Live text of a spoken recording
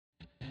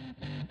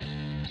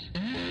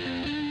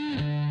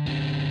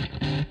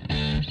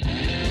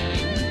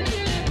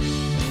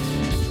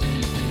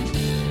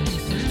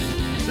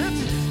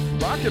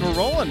rocking, we're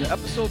rolling.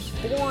 Episode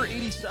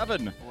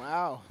 487.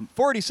 Wow.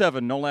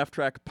 487, No Laugh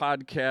Track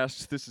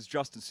Podcast. This is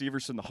Justin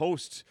Severson, the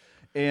host.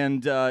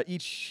 And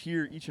each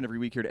and every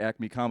week here at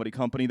Acme Comedy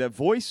Company, that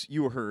voice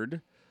you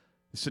heard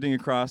sitting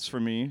across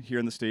from me here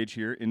on the stage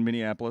here in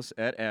Minneapolis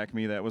at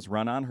Acme, that was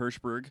Ronan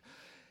Hirschberg.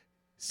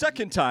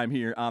 Second time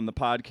here on the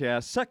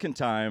podcast. Second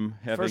time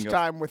having First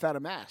time without a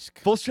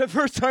mask. First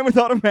time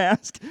without a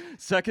mask.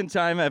 Second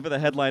time having the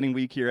headlining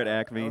week here at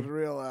Acme. I was a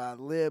real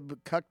lib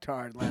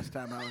cucktard last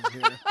time I was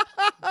here.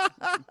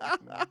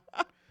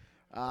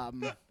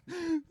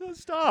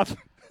 Stop.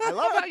 I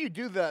love how you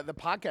do the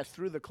podcast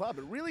through the club.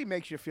 It really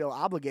makes you feel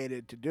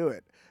obligated to do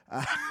it.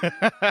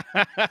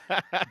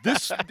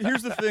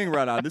 Here's the thing,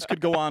 Ronan. This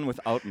could go on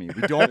without me.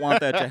 We don't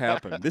want that to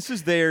happen. This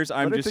is theirs.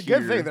 I'm but just it's a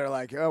good here. thing. They're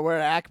like, oh, we're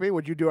at Acme.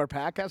 Would you do our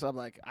podcast? I'm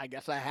like, I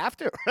guess I have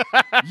to.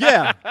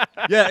 Yeah.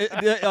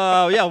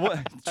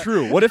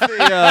 True. What if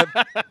they?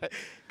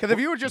 Because if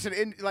you were just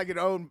an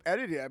own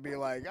entity, I'd be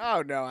like,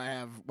 oh no, I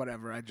have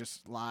whatever. I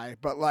just lie.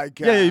 But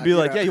like, you'd be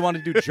like, you want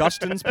to do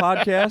Justin's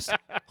podcast?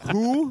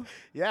 Who?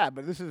 Yeah,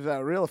 but this is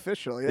real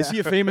official. Yeah. Is he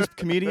a famous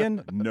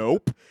comedian?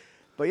 Nope.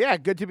 But yeah,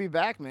 good to be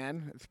back,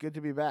 man. It's good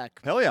to be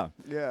back. Hell yeah.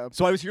 Yeah.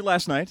 So I was here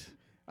last night.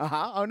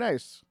 Oh,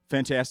 nice.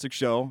 Fantastic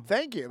show.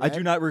 Thank you, man. I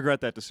do not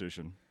regret that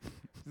decision.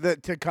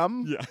 To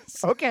come?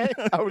 Yes. Okay.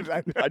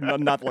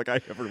 Not like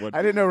I ever would.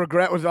 I didn't know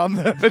regret was on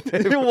the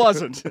It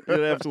wasn't. It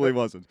absolutely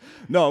wasn't.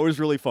 No, it was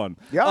really fun.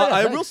 Yeah,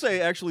 I will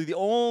say, actually, the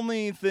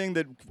only thing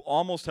that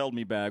almost held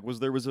me back was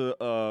there was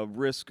a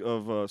risk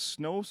of a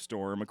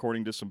snowstorm,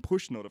 according to some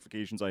push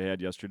notifications I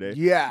had yesterday.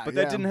 Yeah. But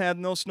that didn't have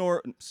no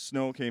snow.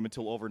 Snow came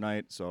until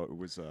overnight, so it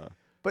was.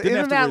 But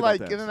isn't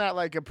that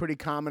like a pretty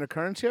common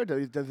occurrence here?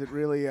 Does it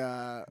really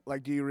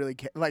do you really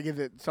is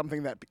it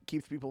something that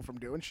keeps people from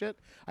doing shit?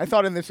 I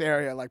thought in this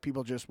area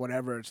people just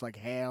whatever, it's like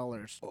hail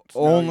or snow,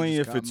 only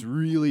if it's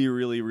really,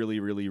 really, really,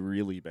 really,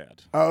 really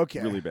bad. Oh,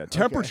 okay. Really bad.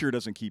 Temperature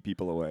doesn't keep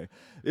people away.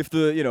 If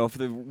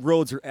the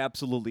roads are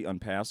absolutely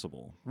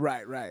unpassable.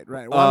 Right.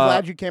 Well, I'm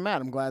glad you came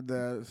out. I'm glad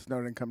the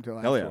snow didn't come till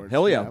afterwards.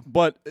 Hell yeah.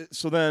 But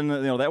so then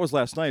that was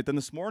last night. Then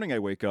this morning I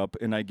wake up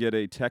and I get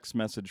a text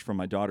message from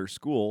my daughter's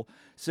school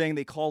saying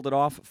they called it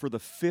off for the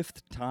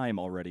 5th time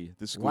already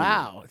this school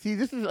Wow. year. See,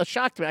 this is a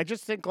shock to me. I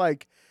just think I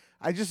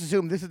just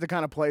assume this is the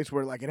kind of place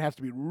where it has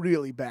to be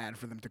really bad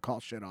for them to call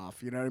shit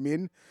off. You know what I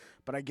mean?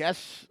 But I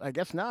guess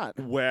not.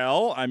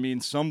 Well, I mean,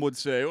 some would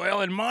say,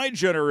 well, in my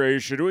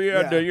generation, we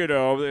had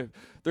to,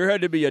 there had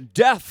to be a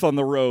death on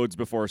the roads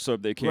before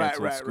they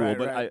canceled school.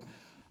 But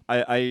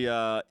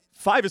I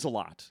 5 is a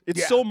lot.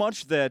 It's so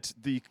much that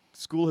the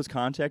school has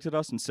contacted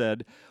us and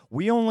said,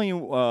 we only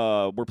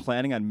were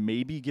planning on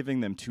maybe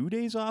giving them 2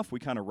 days off. We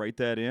kind of write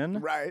that in.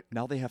 Right.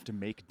 Now they have to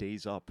make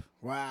days up.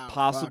 Wow.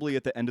 Possibly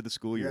at the end of the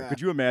school year. Yeah. Could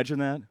you imagine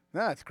that?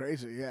 No, that's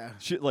crazy, yeah.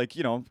 Shit,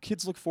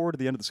 kids look forward to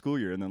the end of the school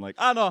year and then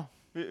no,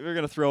 we're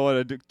going to throw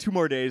in 2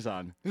 more days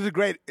on. This is a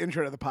great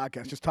intro to the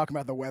podcast, just talking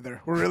about the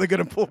weather. We're really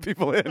going to pull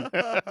people in.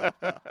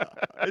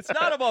 It's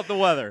not about the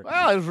weather.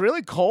 Well, it was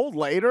really cold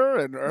later.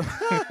 And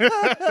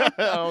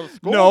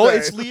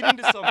it's leading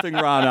to something,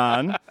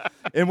 Ronan.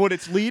 And what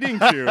it's leading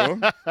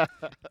to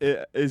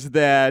is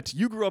that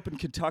you grew up in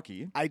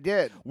Kentucky. I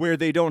did. Where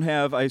they don't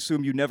have, I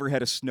assume you never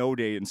had a snow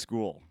day in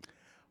school.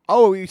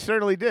 Oh, we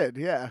certainly did,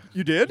 yeah.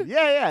 You did?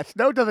 Yeah.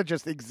 Snow doesn't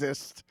just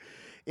exist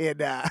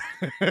in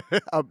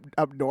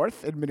up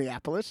north in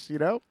Minneapolis,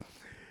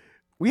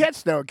 We had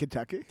snow in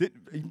Kentucky.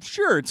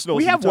 Sure, it snows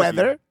We in have Kentucky.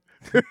 weather.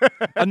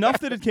 Enough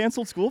that it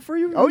canceled school for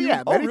you? Oh,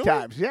 yeah, many really?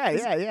 times.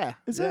 Yeah.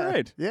 Is that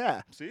right?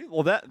 Yeah. See?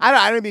 Well, that...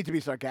 I don't mean to be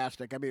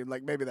sarcastic. I mean,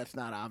 maybe that's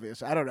not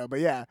obvious. I don't know, but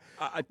yeah.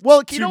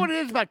 You know what it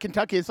is about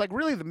Kentucky? It's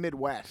really the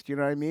Midwest, you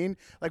know what I mean?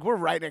 We're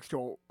right next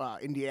to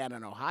Indiana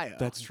and Ohio.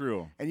 That's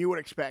true. And you would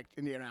expect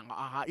Indiana and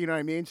Ohio, you know what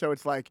I mean? So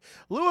it's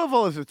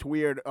Louisville is its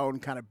weird own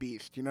kind of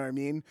beast, you know what I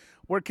mean?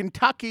 We're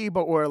Kentucky,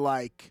 but we're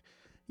regionally,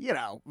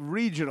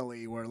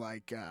 we're I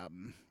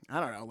don't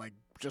know,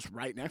 just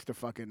right next to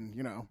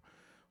fucking,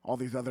 all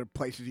these other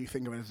places you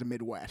think of as the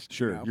Midwest.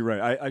 Sure, you're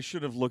right. I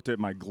should have looked at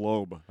my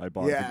globe I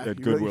bought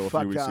at Goodwill a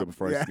few weeks ago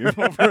before I came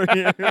over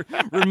here.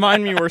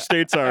 Remind me where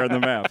states are on the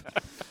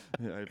map.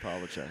 Yeah, I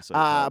apologize.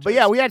 But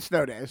yeah, we had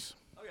snow days.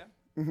 Okay.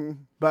 Mm-hmm.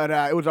 But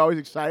it was always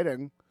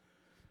exciting.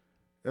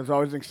 It was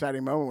always an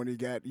exciting moment when you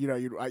get,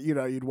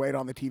 you'd wait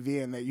on the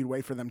TV and you'd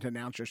wait for them to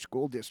announce your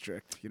school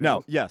district.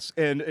 No, yes,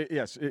 and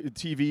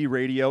TV,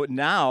 radio.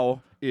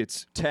 Now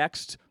it's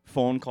text,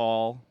 phone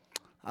call.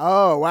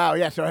 Oh, wow.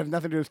 Yeah, so it has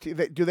nothing to do with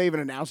TV. Do they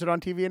even announce it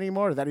on TV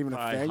anymore? Is that even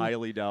a thing? I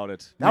highly doubt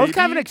it. That was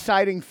kind of an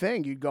exciting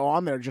thing. You'd go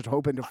on there just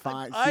hoping to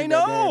find. I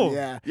know.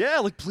 Yeah.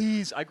 Yeah,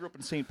 please. I grew up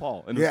in St.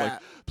 Paul. And it was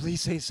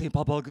please say St.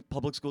 Paul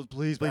Public Schools,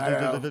 please.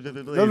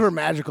 Those were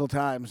magical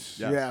times.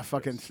 Yes, yeah,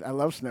 fucking. Yes. I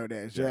love snow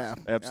days. Yes,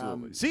 yeah.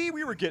 Absolutely. See,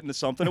 we were getting to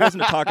something. It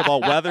wasn't to talk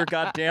about weather,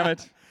 God damn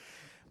it.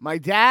 My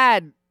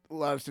dad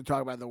loves to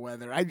talk about the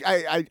weather.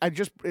 I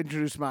just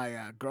introduced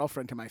my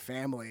girlfriend to my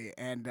family,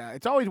 and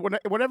it's always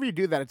whenever you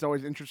do that, it's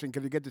always interesting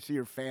because you get to see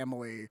your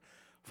family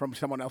from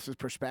someone else's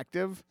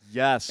perspective.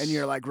 Yes, and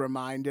you're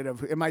reminded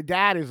of. And my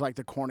dad is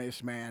the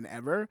corniest man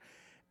ever,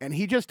 and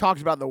he just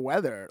talks about the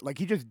weather. Like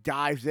he just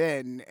dives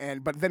in,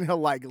 but then he'll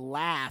like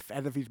laugh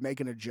as if he's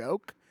making a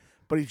joke.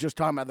 But he's just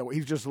talking about the.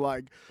 He's just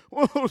like,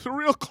 well, it was a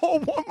real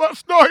cold one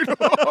last night.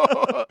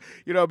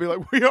 Be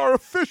like, we are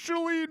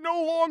officially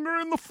no longer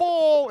in the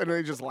fall, and then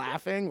he's just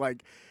laughing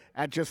like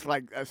at just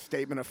like a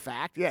statement of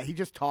fact. Yeah, he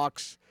just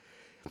talks.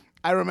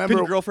 I remember. Can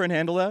your girlfriend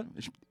handle that?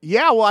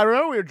 Yeah, well, I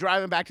remember we were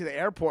driving back to the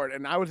airport,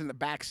 and I was in the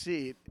back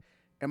seat,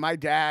 and my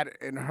dad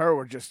and her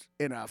were just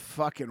in a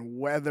fucking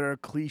weather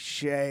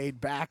cliche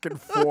back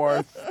and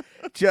forth,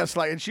 just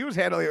like, and she was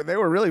handling it. They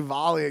were really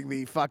volleying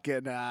the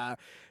fucking.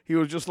 He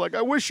was just like,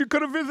 I wish you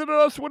could have visited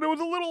us when it was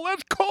a little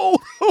less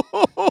cold.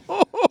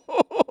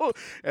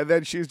 And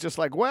then she's just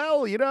like,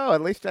 well,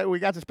 at least we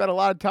got to spend a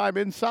lot of time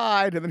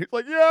inside. And then he's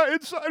like, yeah,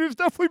 inside is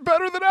definitely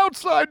better than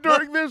outside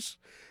during this.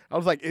 I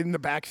was like in the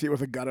backseat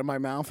with a gun in my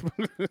mouth.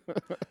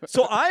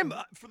 So I'm,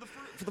 for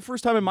the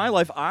first time in my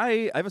life,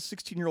 I have a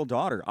 16-year-old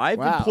daughter. I've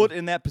been put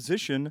in that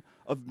position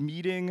of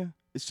meeting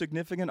a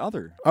significant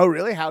other. Oh,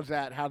 really? How's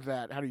that? How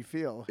do you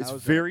feel? It's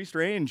very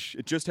strange.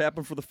 It just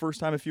happened for the first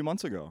time a few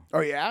months ago. Oh,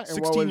 yeah?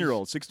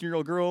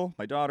 16-year-old girl,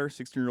 my daughter,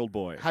 16-year-old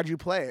boy. How'd you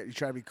play it? You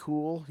try to be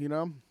cool, You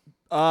know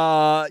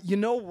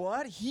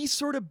what? He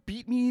sort of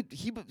beat me.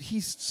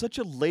 He's such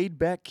a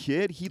laid-back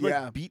kid. He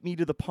beat me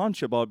to the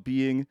punch about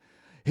being,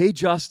 hey,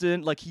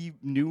 Justin, like he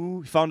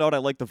found out I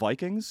like the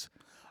Vikings.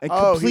 And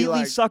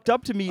completely sucked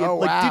up to me and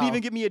didn't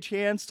even give me a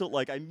chance to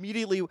I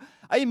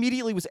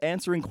immediately was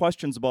answering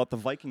questions about the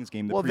Vikings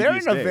game the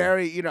previous day. They're in a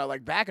very,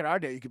 back in our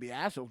day you could be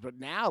assholes, but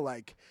now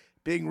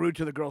being rude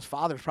to the girl's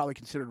father is probably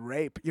considered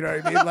rape. You know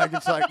what I mean? Like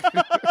it's like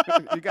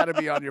you got to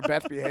be on your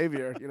best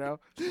behavior,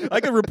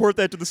 I could report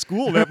that to the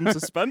school and have them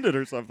suspended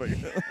or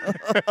something.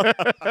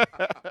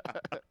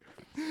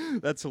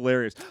 That's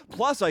hilarious.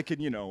 Plus I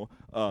can,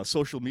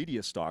 social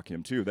media stalk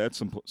him too. That's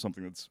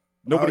something that's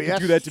nobody could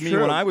do that to me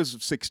when I was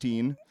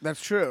 16.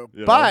 That's true.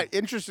 But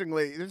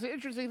interestingly, there's an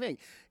interesting thing.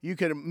 You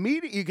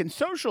can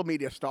social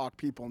media stalk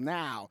people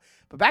now,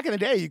 but back in the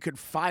day, you could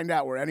find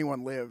out where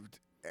anyone lived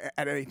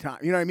at any time.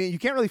 You know what I mean? You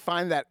can't really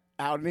find that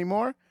out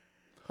anymore.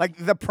 Like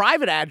the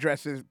private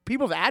addresses,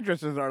 people's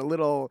addresses are a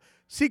little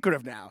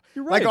secretive now.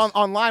 You're right. Like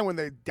online when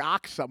they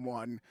dox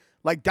someone.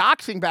 Like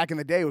doxing back in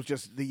the day was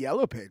just the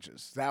yellow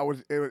pages.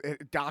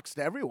 It doxed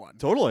everyone.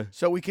 Totally.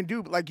 So we can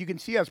do you can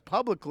see us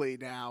publicly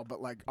now,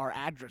 but our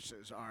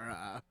addresses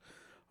are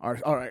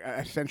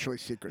essentially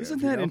secret.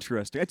 Isn't that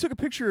interesting? I took a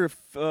picture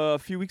a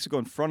few weeks ago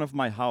in front of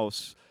my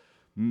house,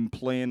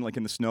 playing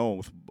in the snow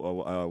with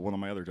one of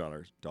my other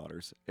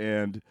daughters,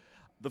 and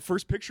the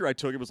first picture I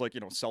took, it was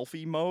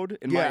selfie mode,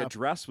 and my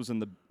address was in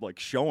the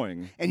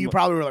showing. And you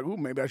probably were like, "Ooh,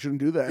 maybe I shouldn't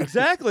do that."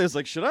 Exactly. I was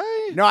like, "Should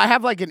I?" No, I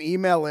have an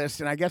email list,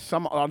 and I guess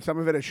on some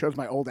of it shows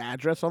my old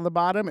address on the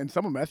bottom. And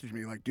someone messaged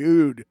me like,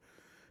 "Dude,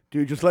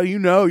 just letting you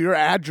know, your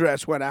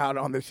address went out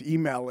on this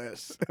email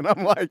list." And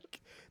I'm like,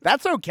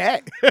 "That's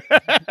okay."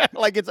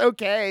 It's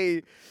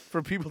okay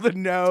for people to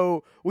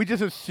know. We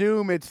just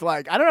assume it's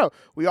I don't know.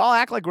 We all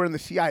act like we're in the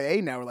CIA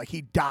now. We're like,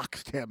 he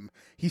doxed him.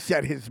 He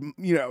said his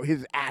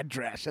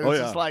address. And it's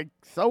just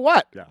so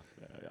what? Yeah.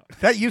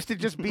 That used to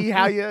just be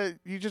how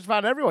you just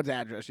found everyone's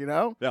address,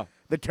 Yeah.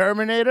 The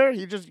Terminator,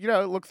 he just,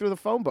 look through the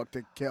phone book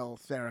to kill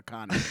Sarah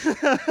Connor.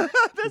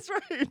 That's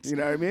right. You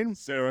know what I mean?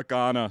 Sarah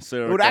Connor.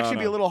 It would actually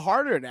be a little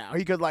harder now.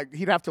 He could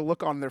he'd have to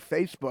look on their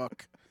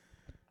Facebook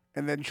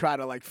and then try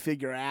to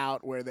figure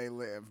out where they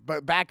live.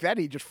 But back then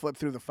he just flipped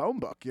through the phone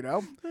book,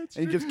 That's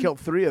and he just killed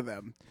 3 of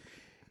them.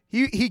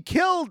 He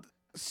killed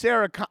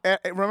Sarah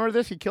remember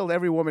this? He killed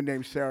every woman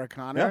named Sarah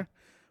Connor,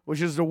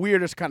 which is the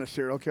weirdest kind of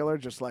serial killer.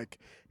 Just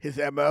his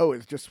MO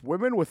is just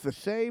women with the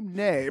same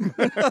name.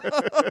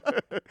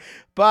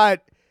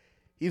 But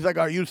he's like,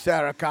 "Are you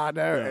Sarah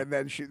Connor?" Yeah. And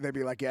then they'd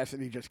be like, "Yes,"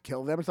 and he just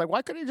killed them. It's like,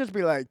 why couldn't he just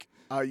be like,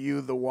 "Are you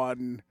the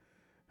one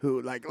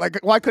who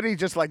why couldn't he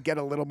just get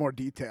a little more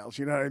details?"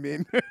 You know what I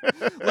mean?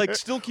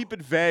 Still keep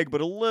it vague,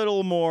 but a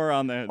little more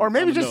on the or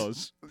maybe just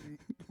nose.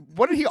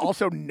 What did he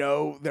also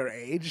know their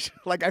age?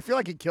 I feel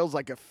like he kills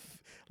a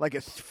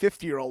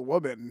 50-year-old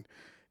woman.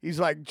 He's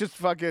just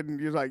fucking.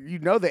 He's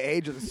the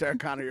age of the Sarah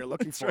Connor you're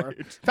looking for. Right.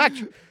 In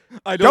fact,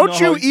 don't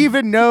you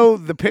even know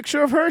the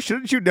picture of her?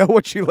 Shouldn't you know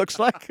what she looks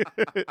like?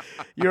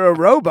 You're a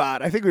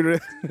robot. I think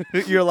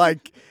you're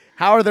like,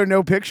 how are there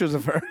no pictures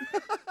of her?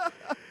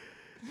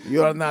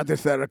 You are not the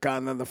Sarah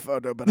Connor in the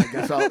photo, but I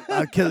guess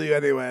I'll kill you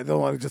anyway. I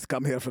don't want to just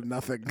come here for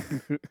nothing.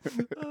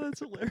 Oh, that's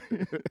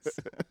hilarious.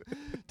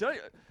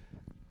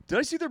 Did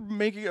I see they're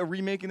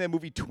remaking that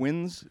movie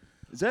Twins?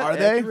 Is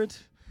that accurate? They?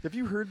 Have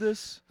you heard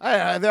this?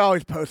 They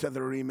always post that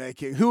they're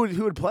remaking. Who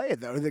would play it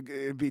though?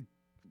 It'd be.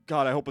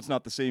 God, I hope it's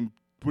not the same.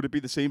 Would it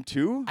be the same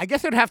too? I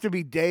guess it'd have to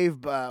be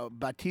Dave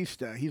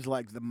Bautista. He's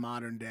the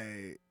modern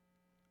day.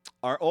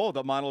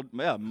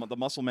 The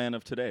muscle man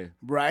of today.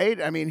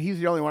 Right? I mean, he's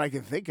the only one I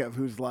can think of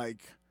who's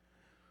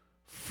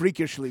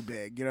freakishly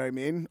big. You know what I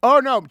mean? Oh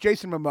no,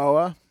 Jason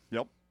Momoa.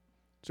 Yep.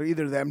 So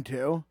either them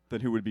two. Then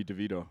who would be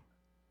DeVito?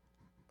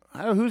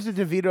 I don't know who's the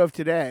DeVito of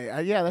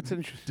today. Yeah, that's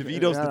interesting.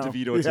 DeVito's the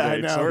DeVito of today. I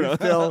know. Sort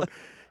of.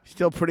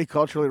 Still pretty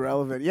culturally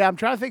relevant. Yeah, I'm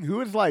trying to think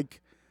who is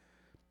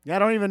Yeah, I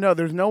don't even know.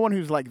 There's no one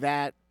who's like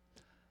that,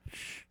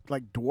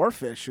 like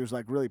dwarfish, who's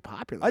like really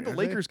popular. I had the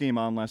Lakers game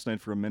on last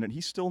night for a minute.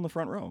 He's still in the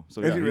front row.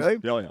 So is he really?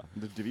 Yeah.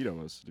 DeVito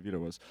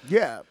was.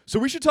 Yeah. So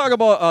we should talk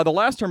about the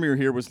last time you were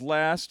here was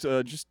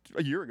just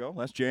a year ago,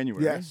 last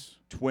January. Yes.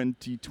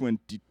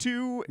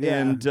 2022. Yeah.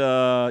 And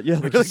we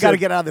really got to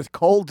get out of this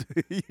cold,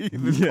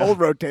 cold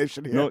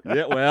rotation here. No,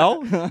 yeah.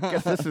 Well,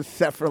 guess this is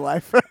set for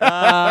life.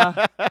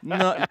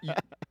 No.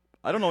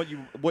 I don't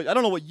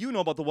know what you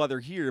know about the weather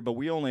here, but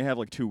we only have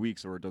like 2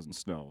 weeks where it doesn't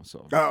snow.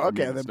 So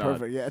then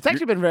perfect. Yeah, it's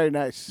actually been very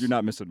nice. You're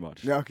not missing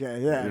much.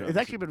 Okay, yeah, it's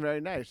actually been very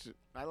nice.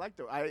 I like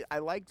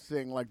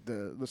seeing like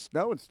the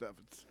snow and stuff.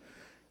 It's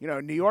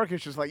New York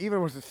is just like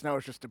even with the snow,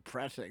 it's just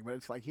depressing. But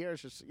it's like here,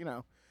 it's just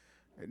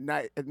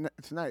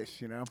it's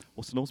nice.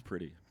 Well, snow's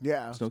pretty.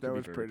 Yeah, snow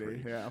is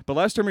pretty. Yeah. But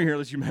last time we were here,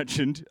 as you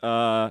mentioned,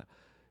 it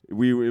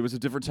was a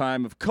different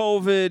time of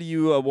COVID.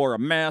 You wore a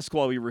mask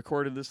while we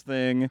recorded this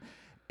thing.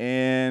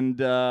 And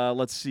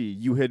let's see,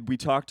 we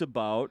talked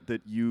about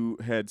that you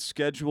had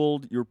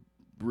scheduled your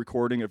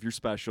recording of your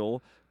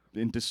special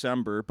in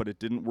December, but it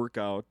didn't work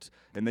out.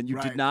 And then you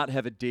did not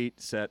have a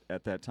date set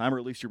at that time, or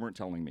at least you weren't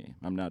telling me.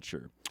 I'm not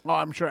sure. Oh,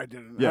 I'm sure I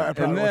didn't. Yeah,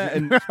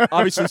 and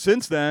obviously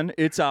since then,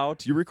 it's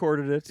out. You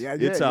recorded it. Yeah, I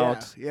did. It's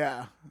out.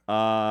 Yeah.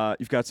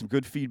 You've got some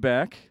good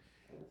feedback.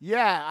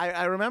 Yeah,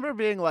 I remember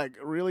being like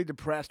really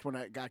depressed when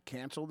it got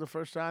canceled the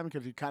first time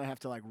because you kind of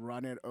have to like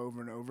run it over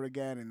and over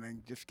again and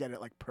then just get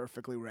it like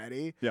perfectly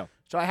ready. Yeah.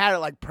 So I had it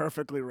like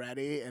perfectly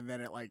ready and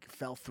then it like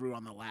fell through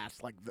on the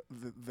last like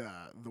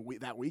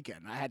that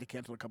weekend. I had to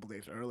cancel a couple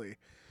days early.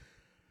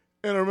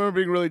 And I remember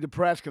being really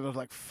depressed because I was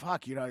like,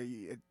 "Fuck, you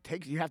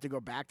have to go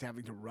back to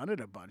having to run it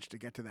a bunch to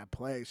get to that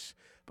place."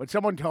 But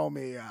someone told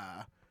me,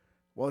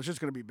 "Well, it's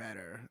just gonna be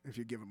better if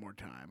you give it more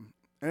time,"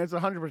 and it's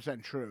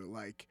 100% true.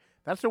 Like.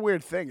 That's the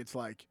weird thing. It's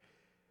like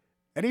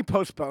any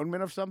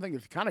postponement of something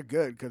is kind of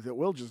good because it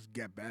will just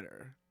get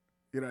better.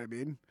 You know what I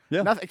mean?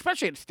 Yeah.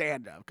 Especially in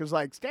stand-up because,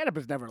 like, stand-up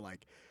is never,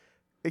 like,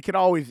 it can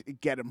always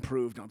get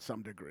improved on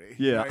some degree.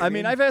 Yeah. You know I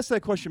mean, I've asked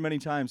that question many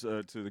times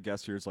to the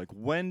guests here. It's like,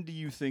 when do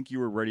you think you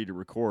were ready to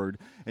record?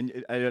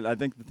 And I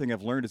think the thing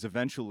I've learned is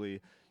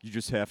eventually you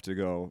just have to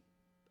go.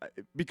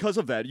 Because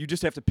of that, you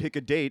just have to pick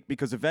a date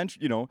because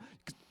eventually,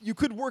 you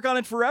could work on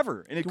it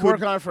forever. And it could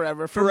work on it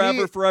forever.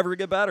 Forever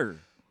get better.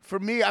 For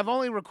me, I've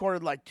only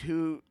recorded like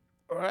 2,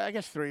 or I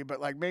guess 3,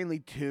 but like mainly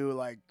 2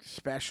 like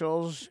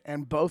specials,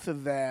 and both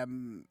of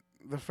them.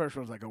 The first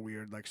one was like a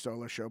weird like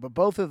solo show, but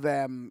both of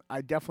them,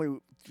 I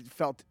definitely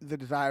felt the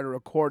desire to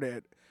record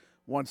it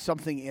once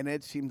something in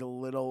it seemed a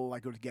little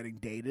like it was getting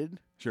dated.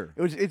 Sure,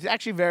 it's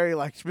actually very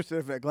like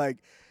specific. Like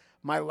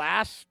my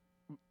last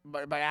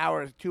by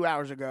hours 2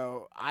 hours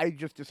ago, I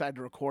just decided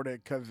to record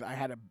it because I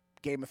had a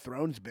Game of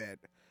Thrones bit.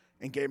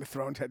 And Game of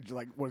Thrones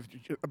was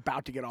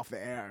about to get off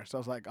the air, so I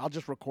was like, "I'll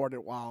just record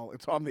it while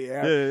it's on the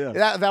air."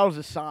 Yeah. That was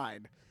a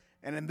sign.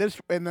 And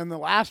then the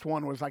last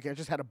one was like I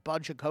just had a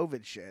bunch of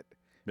COVID shit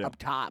up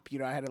top.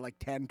 I had it like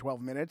 10,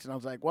 12 minutes, and I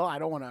was like, "Well, I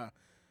don't want to."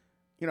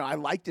 I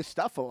like this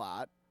stuff a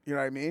lot. You know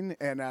what I mean?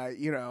 And I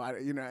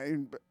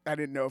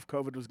didn't know if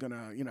COVID was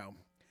gonna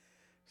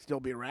still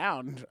be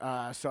around.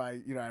 So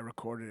I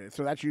recorded it.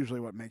 So that's usually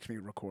what makes me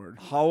record.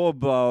 How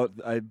about,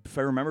 if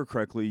I remember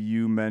correctly,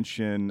 you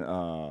mentioned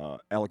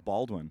Alec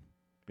Baldwin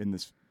in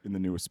the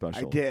newest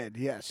special. I did,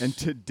 yes. And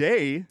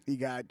today he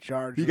got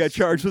charged.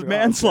 With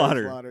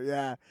manslaughter.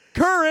 Yeah.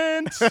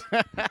 Current.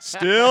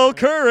 Still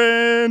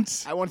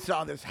current. I once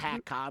saw this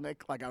hack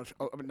comic. Like I was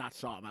not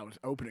saw him. I was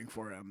opening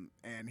for him,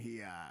 and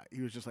he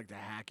was just like the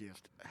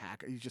hackiest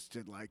hacker. He just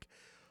did like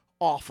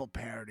awful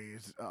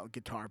parodies,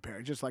 guitar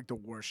parodies, just like the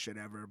worst shit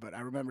ever. But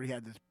I remember he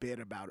had this bit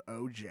about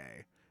OJ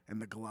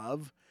and the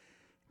glove,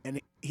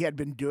 and he had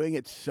been doing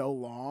it so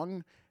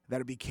long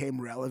that it became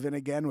relevant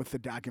again with the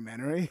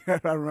documentary. I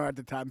remember at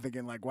the time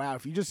thinking like, wow,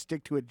 if you just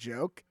stick to a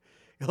joke,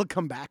 it'll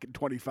come back in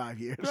 25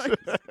 years. Right.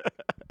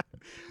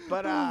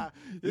 But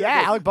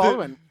Alec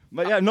Baldwin.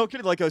 But yeah, no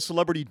kidding. Like a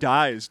celebrity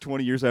dies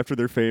 20 years after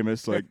they're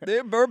famous. Like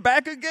they're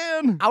back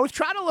again. I was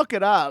trying to look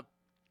it up.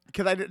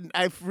 Because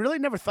I've really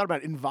never thought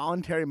about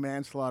involuntary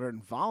manslaughter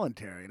and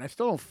voluntary, and I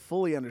still don't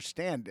fully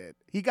understand it.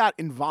 He got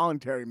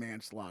involuntary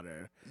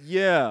manslaughter.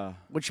 Yeah.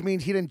 Which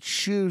means he didn't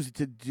choose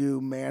to do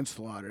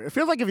manslaughter. It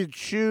feels like if you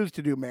choose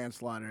to do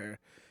manslaughter,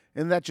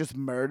 isn't that just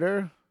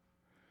murder?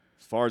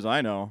 As far as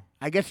I know.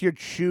 I guess you're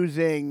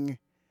saying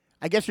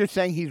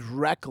he's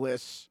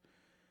reckless.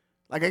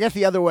 Like, I guess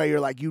the other way, you're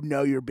like,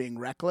 you're being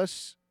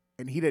reckless,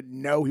 and he didn't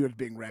know he was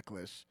being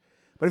reckless.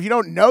 But if you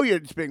don't know you're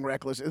just being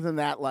reckless, isn't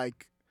that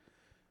like...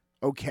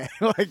 Okay,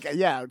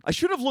 yeah. I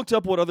should have looked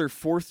up what other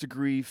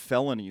 4th-degree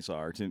felonies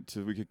are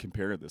so we could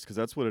compare this, because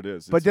that's what it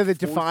is. But does it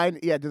define?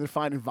 Yeah, does it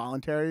define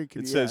involuntary?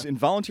 It says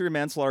involuntary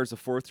manslaughter is a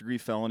 4th-degree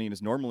felony and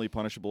is normally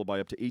punishable by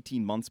up to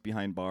 18 months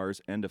behind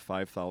bars and a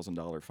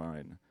 $5,000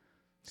 fine.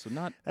 So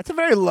not. That's a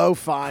very low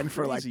fine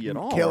for like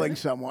killing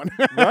someone,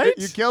 right?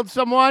 You killed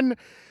someone.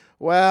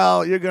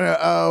 Well, you're gonna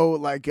owe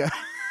like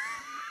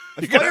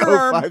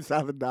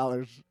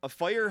 $5,000. A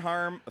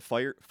firearm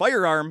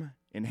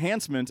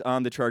enhancement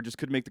on the charges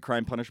could make the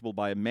crime punishable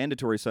by a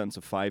mandatory sentence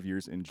of 5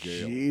 years in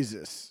jail.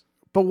 Jesus.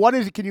 But what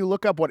is it? Can you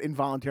look up what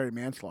involuntary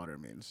manslaughter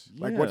means?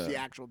 Like, what's the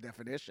actual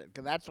definition?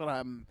 Because that's what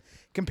I'm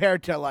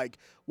compared to. Like,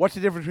 what's the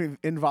difference between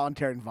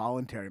involuntary and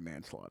voluntary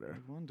manslaughter?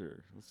 I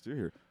wonder. Let's do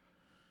here.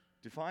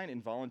 Define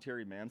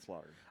involuntary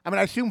manslaughter. I mean,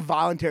 I assume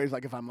voluntary is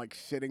like if I'm like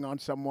sitting on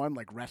someone,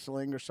 like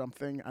wrestling or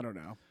something. I don't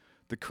know.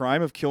 The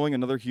crime of killing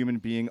another human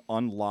being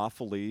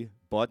unlawfully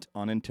but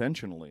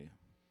unintentionally.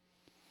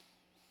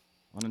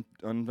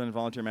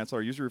 Involuntary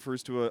manslaughter usually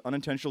refers to an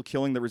unintentional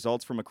killing that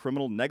results from a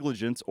criminal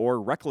negligence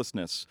or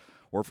recklessness,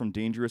 or from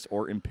dangerous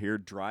or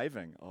impaired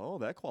driving. Oh,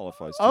 that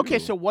qualifies too. Okay,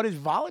 so what is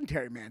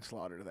voluntary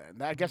manslaughter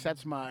then? I guess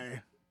that's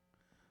my.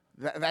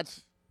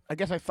 That's. I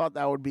guess I thought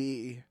that would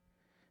be.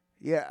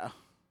 Yeah.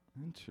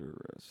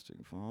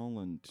 Interesting.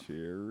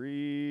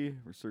 Voluntary.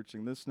 We're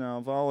searching this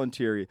now.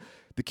 Voluntary.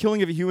 The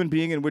killing of a human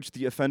being in which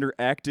the offender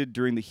acted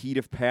during the heat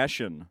of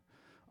passion,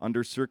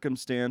 under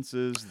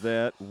circumstances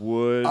that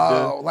would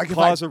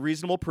cause a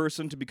reasonable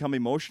person to become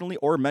emotionally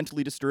or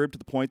mentally disturbed to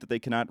the point that they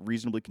cannot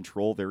reasonably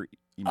control their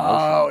emotions.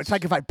 Oh, it's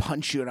like if I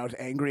punched you and I was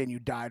angry and you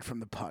died from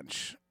the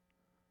punch.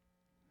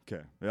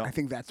 Okay, yeah. I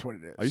think that's what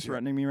it is. Are you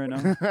threatening me right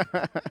now?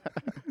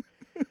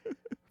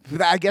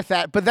 I guess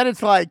that, but then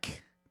it's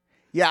like,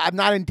 yeah, I'm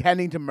not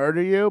intending to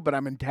murder you, but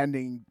I'm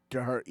intending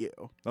to hurt you.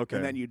 Okay.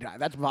 And then you die.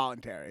 That's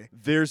voluntary.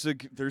 There's a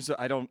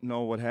I don't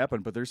know what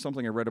happened, but there's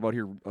something I read about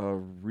here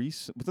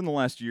within the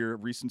last year,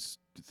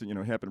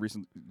 happened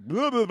recently,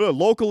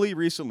 locally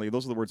recently.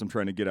 Those are the words I'm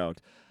trying to get out.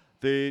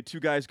 The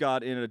two guys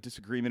got in a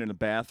disagreement in a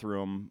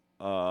bathroom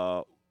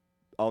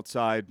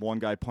outside. One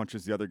guy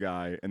punches the other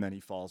guy, and then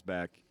he falls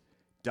back,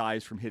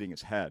 dies from hitting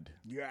his head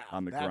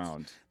on the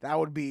ground. That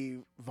would be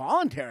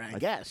voluntary, I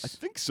guess. I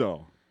think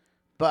so.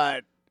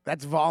 But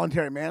that's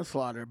voluntary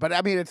manslaughter. But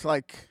I mean, it's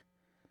like,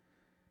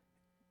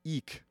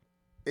 eek.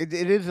 It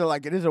is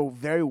a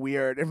very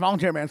weird.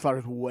 Involuntary manslaughter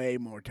is way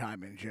more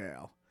time in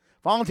jail.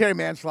 Voluntary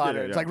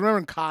manslaughter. It's like, remember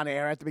in Con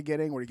Air at the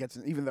beginning where he gets,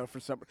 even though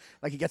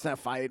he gets in a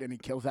fight and he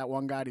kills that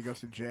one guy and he goes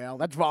to jail.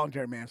 That's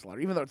voluntary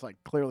manslaughter, even though it's like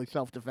clearly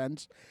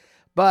self-defense.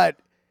 But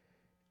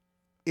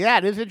yeah,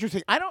 it is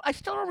interesting. I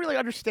still don't really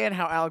understand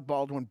how Alec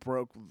Baldwin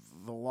broke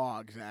the law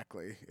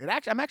exactly.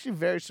 I'm actually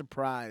very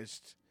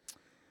surprised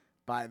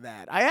by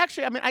that. I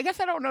guess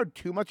I don't know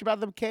too much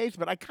about the case,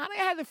 but I kind of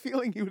had the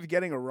feeling he was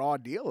getting a raw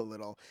deal a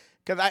little.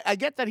 Because I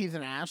get that he's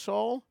an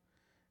asshole,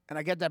 and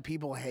I get that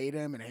people hate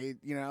him and hate,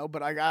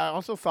 but I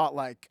also thought,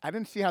 like, I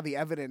didn't see how the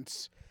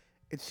evidence,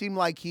 it seemed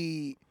like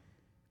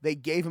they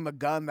gave him a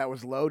gun that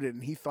was loaded,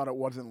 and he thought it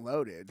wasn't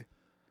loaded.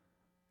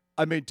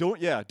 I mean,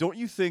 don't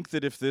you think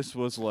that if this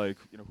was like,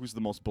 who's the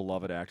most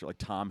beloved actor, like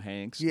Tom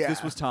Hanks? Yeah. If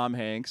this was Tom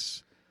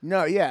Hanks.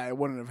 No, yeah, it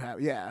wouldn't have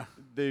happened. Yeah.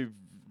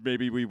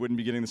 Maybe we wouldn't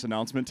be getting this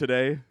announcement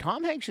today.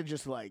 Tom Hanks should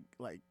just like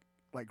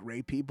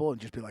rape people and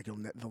just be like,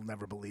 they'll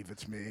never believe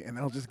it's me, and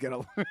they'll just get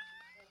a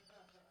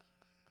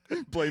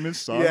blame his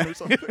son or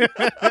something.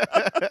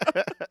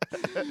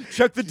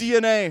 Check the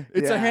DNA.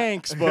 It's a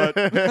Hanks, but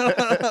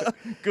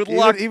good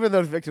luck. Even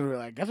those victims were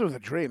like, I guess it was a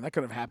dream. That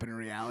could have happened in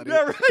reality.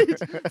 Yeah,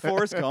 right.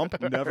 Forrest Gump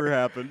never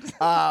happened.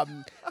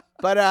 I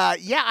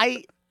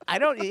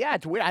don't. Yeah,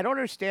 it's weird. I don't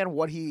understand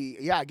what he.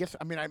 Yeah, I guess.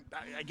 I mean, I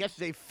guess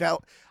they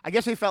felt. I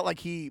guess they felt like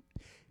he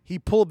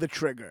pulled the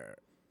trigger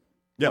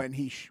when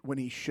he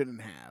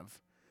shouldn't have.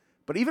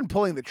 But even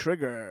pulling the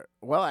trigger,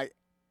 well,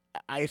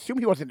 I assume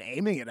he wasn't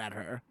aiming it at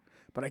her.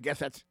 But I guess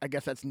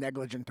that's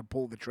negligent to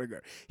pull the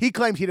trigger. He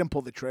claims he didn't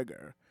pull the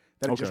trigger;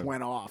 that it just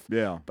went off.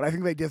 Yeah. But I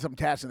think they did some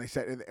tests and they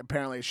said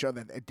apparently it showed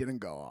that it didn't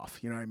go off.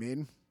 You know what I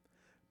mean?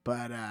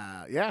 But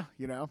they're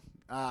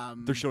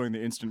showing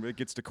the instant. It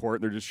gets to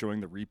court. They're just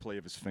showing the replay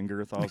of his finger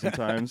 1,000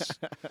 times.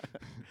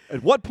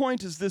 At what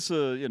point is this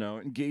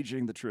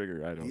engaging the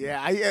trigger? I don't know.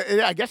 Yeah,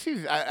 I guess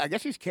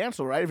he's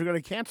canceled, right? If you're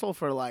going to cancel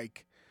for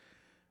like,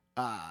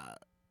 other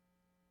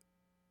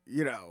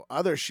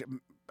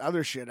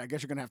shit, I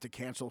guess you're gonna have to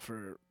cancel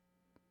for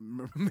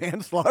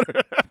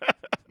manslaughter.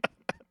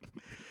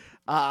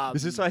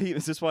 Is this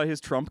why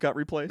his Trump got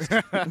replaced?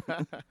 Anyway,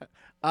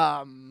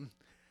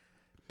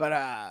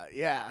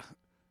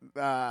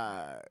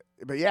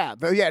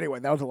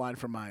 that was a line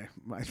from my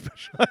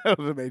special. That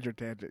was a major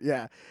tangent.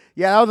 Yeah,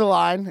 that was a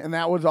line, and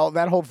that was all.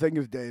 That whole thing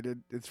is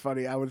dated. It's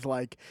funny. I was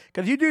like,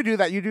 because you do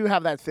that. You do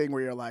have that thing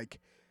where you're like,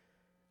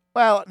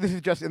 well, this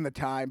is just in the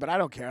time, but I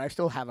don't care. I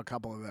still have a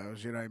couple of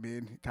those. You know what I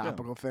mean?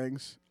 Topical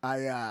things.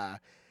 I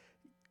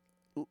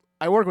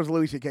work with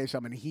Louis C.K.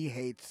 some, and he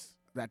hates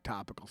that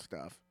topical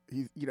stuff.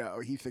 He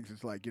thinks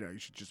it's like, you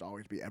should just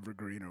always be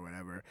evergreen or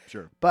whatever.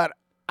 Sure. But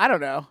I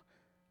don't know.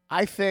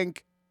 I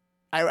think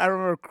I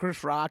remember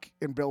Chris Rock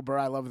and Bill Burr.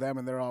 I love them,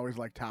 and they're always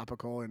like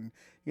topical. And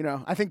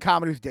I think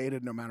comedy's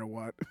dated no matter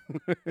what.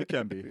 It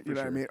can be. You know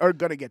what I mean? Or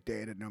gonna get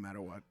dated no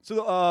matter what.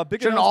 So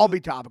shouldn't all be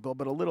topical,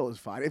 but a little is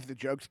fine if the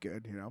joke's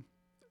good.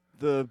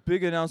 The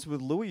big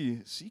announcement with Louis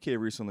C.K.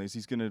 recently is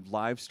he's going to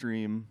live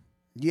stream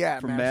Yeah,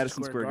 from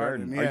Madison Square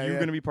Garden. Yeah, are you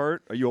going to be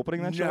part? Are you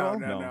opening that show?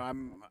 No.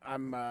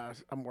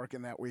 I'm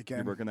working that weekend.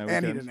 You're working that and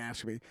weekend? he didn't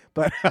ask me,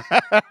 but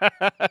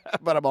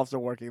but I'm also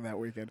working that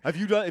weekend. Have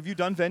you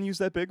done venues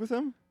that big with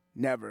him?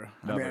 Never.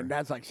 I Never. mean,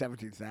 that's like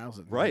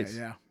 17,000. Right.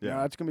 Yeah. Yeah.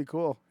 No, that's gonna be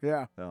cool.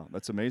 Yeah. Oh,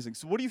 that's amazing.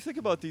 So what do you think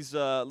about these?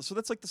 So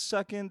that's like the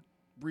second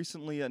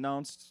recently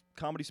announced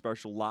comedy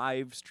special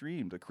live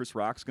streamed. Chris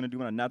Rock's going to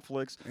do it on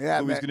Netflix. Yeah.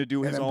 Louis going to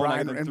do his own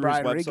Brian, through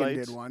Brian his website.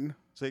 Regan did one.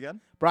 Say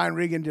again? Brian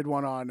Regan did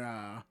one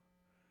on.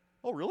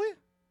 Oh, really?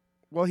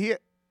 Well, he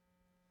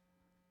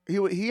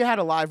had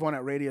a live one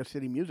at Radio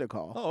City Music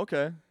Hall. Oh,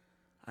 okay.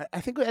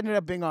 I think it ended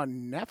up being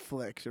on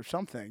Netflix or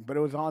something, but it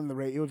was on the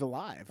radio. It was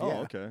alive. Oh, yeah.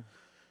 okay.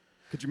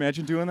 Could you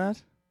imagine doing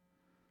that?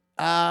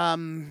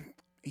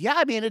 Yeah,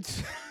 I mean,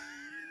 it's.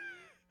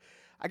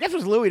 I guess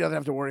with Louis doesn't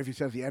have to worry if he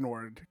says the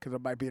N-word because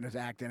it might be in his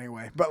act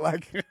anyway. But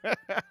like,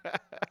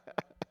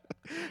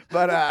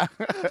 I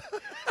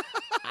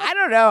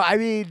don't know. I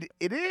mean,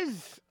 it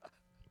is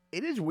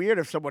weird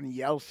if someone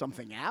yells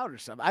something out or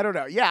something. I don't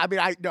know. Yeah, I mean,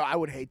 I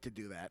would hate to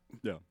do that.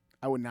 Yeah,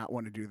 I would not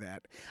want to do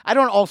that. I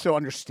don't also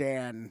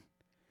understand.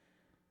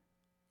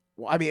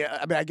 Well, I mean,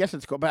 I guess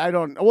it's cool, but I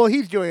don't. Well,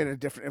 he's doing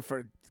it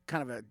for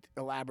kind of an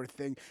elaborate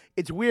thing.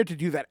 It's weird to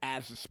do that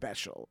as a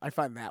special. I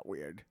find that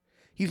weird.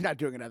 He's not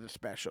doing it as a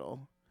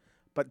special,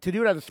 but to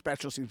do it as a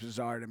special seems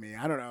bizarre to me.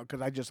 I don't know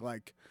because I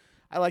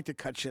like to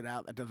cut shit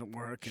out that doesn't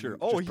work. Sure.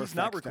 And Oh, just he's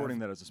not perfect recording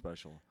stuff. that as a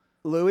special.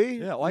 Louis?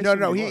 Yeah. Well,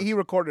 no. He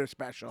recorded a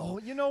special. Oh,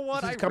 you know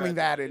what? He's coming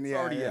that in. It's Yeah,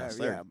 already, yeah. It's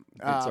Yeah.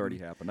 already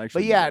happened.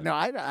 But yeah, no,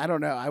 I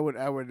don't know. I would.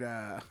 I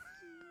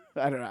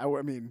don't know.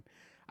 I mean,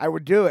 I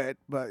would do it,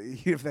 but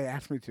if they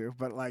asked me to.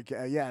 But like,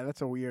 yeah,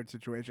 that's a weird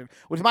situation.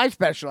 With my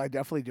special, I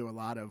definitely do a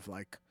lot of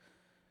like.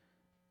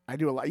 I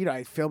do a lot. You know,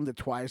 I filmed it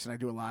twice, and I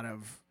do a lot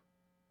of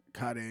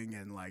cutting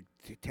and like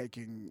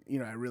taking. You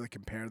know, I really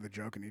compare the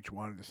joke in each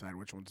one and decide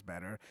which one's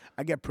better.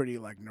 I get pretty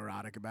like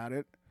neurotic about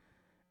it,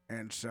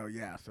 and so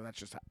yeah, so that's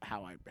just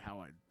how I.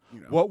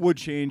 You know. What would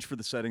change for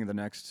the setting of the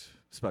next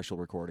special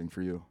recording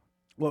for you?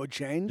 What would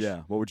change?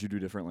 Yeah. What would you do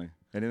differently?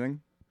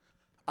 Anything?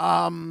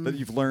 That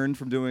you've learned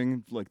from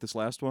doing like this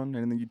last one?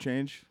 Anything you'd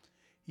change?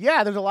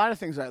 Yeah, there's a lot of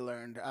things I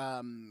learned.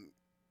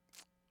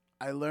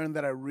 I learned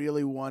that I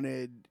really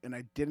wanted, and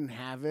I didn't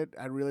have it.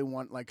 I really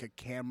want like a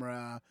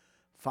camera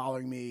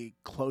following me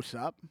close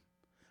up.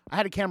 I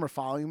had a camera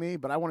following me,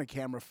 but I want a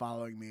camera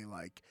following me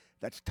like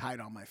that's tight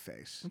on my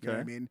face. Okay. You know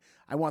what I mean?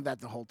 I want that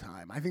the whole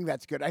time. I think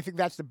that's good. I think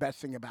that's the best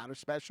thing about a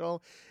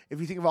special. If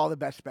you think of all the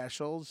best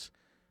specials,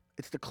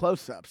 it's the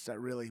close-ups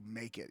that really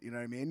make it. You know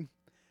what I mean?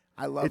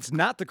 I love. It's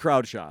not the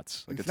crowd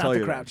shots. It's not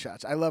the crowd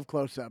shots. I love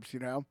close-ups. You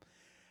know.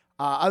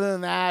 Other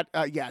than that,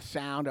 yeah,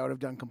 sound I would have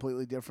done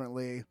completely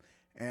differently,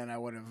 and I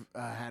would have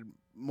had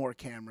more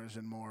cameras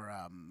and more,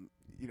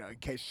 you know, in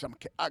case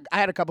I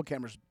had a couple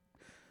cameras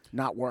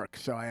not work,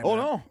 so I.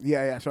 No.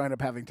 Yeah. So I ended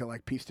up having to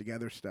like piece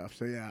together stuff.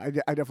 So yeah,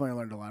 I definitely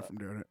learned a lot from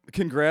doing it.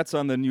 Congrats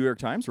on the New York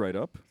Times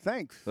write-up.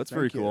 Thanks. That's Thank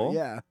very you. cool.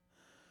 Yeah.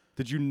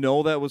 Did you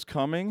know that was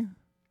coming?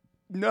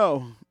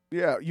 No.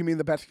 Yeah. You mean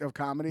the best of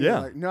comedy? Yeah.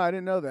 Like, no, I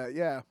didn't know that.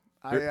 Yeah.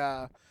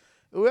 That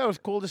was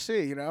cool to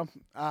see. You know.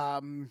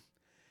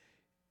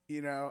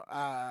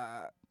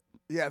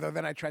 Yeah. Though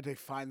then I tried to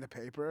find the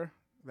paper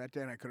that day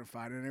and I couldn't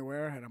find it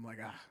anywhere, and I'm like,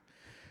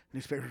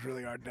 newspapers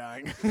really are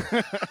dying.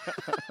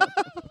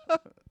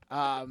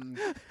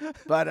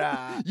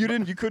 But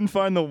you couldn't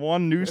find the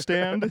one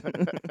newsstand.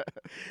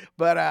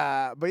 but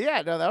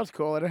yeah, no, that was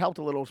cool, and it helped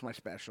a little with my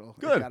special.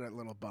 Good. It got a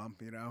little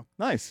bump, you know.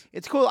 Nice.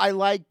 It's cool. I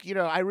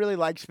really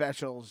like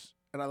specials,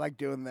 and I like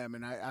doing them,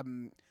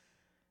 and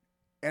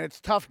and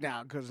it's tough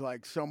now because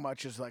like so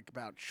much is like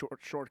about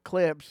short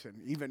clips,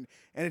 and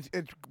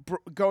it's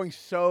going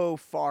so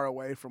far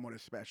away from what a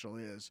special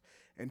is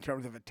in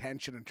terms of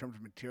attention, in terms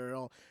of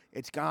material.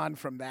 It's gone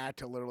from that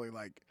to literally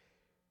like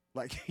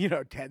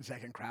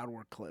 10-second crowd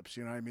work clips.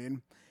 You know what I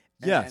mean?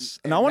 Yes,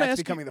 and I want to that's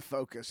ask becoming the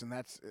focus, and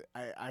that's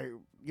I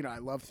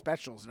love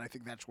specials, and I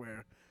think that's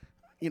where,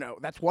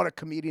 that's what a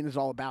comedian is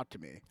all about to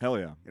me. Hell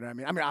yeah. You know what I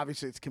mean? I mean,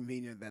 obviously it's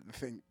convenient that the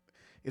thing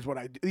is what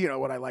I do,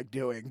 what I like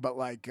doing, but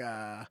like.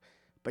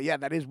 But yeah,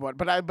 that is what.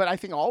 But I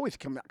think always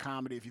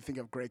comedy. If you think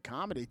of great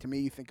comedy, to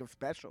me, you think of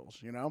specials.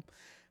 You know,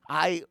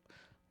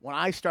 when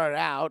I started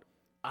out,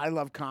 I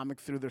loved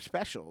comics through their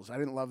specials. I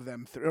didn't love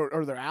them through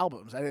or their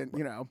albums. I didn't,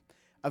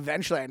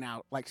 Eventually, I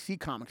now like see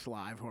comics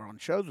live who are on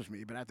shows with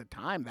me. But at the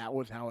time, that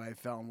was how I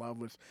fell in love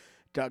with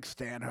Doug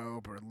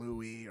Stanhope or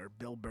Louis or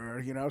Bill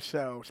Burr.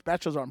 So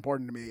specials are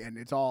important to me, and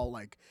it's all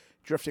like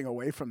drifting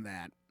away from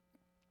that.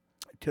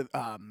 It's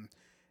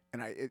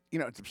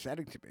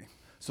upsetting to me.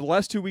 So the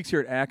last 2 weeks here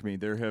at Acme,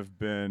 there have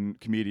been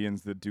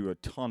comedians that do a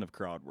ton of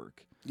crowd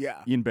work.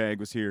 Yeah. Ian Bagg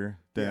was here.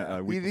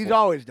 He's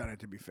always done it,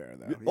 to be fair,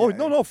 though.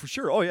 No, for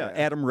sure. Oh, yeah. Yeah.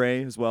 Adam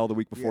Ray as well the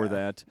week before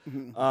that.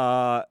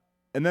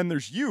 And then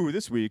there's you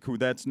this week, who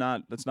that's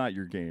not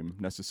your game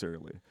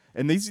necessarily.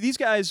 And these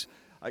guys,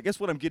 I guess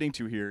what I'm getting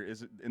to here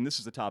is, and this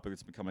is a topic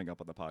that's been coming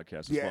up on the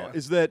podcast as well,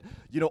 is that,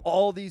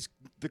 all the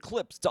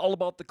clips, it's all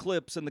about the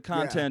clips and the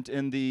content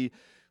and the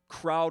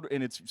crowd,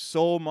 and it's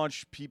so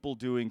much people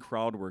doing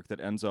crowd work that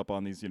ends up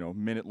on these,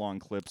 minute-long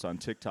clips on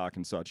TikTok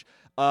and such,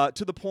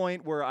 to the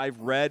point where I've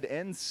read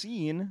and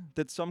seen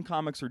that some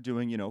comics are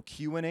doing,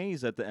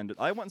 Q&As at the end.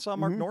 I went and saw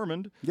Mark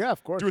Normand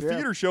course, do a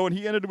theater show, and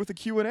he ended with a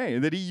Q&A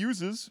that he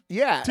uses.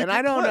 Yeah, to and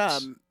get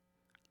clips.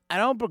 I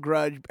don't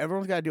begrudge.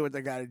 Everyone's got to do what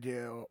they got to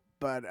do,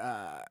 but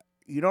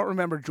you don't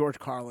remember George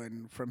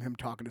Carlin from him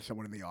talking to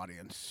someone in the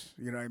audience.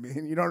 You know what I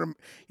mean? You don't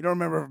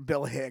remember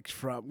Bill Hicks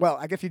from. Well,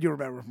 I guess you do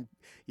remember from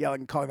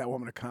yelling and calling that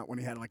woman a cunt when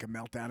he had like a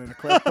meltdown in a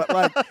clip. But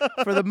like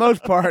for the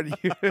most part,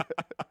 I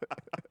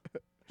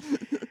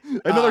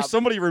know there's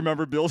somebody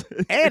remember Bill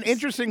Hicks. And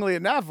interestingly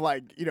enough,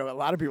 like a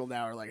lot of people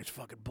now are like, it's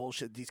fucking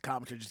bullshit. These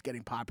comics are just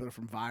getting popular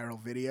from viral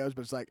videos.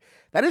 But it's like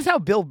that is how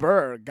Bill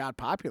Burr got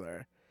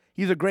popular.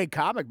 He's a great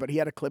comic, but he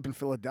had a clip in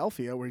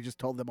Philadelphia where he just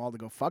told them all to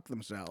go fuck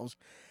themselves.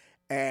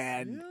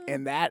 And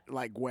that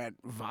like went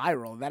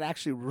viral. That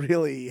actually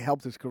really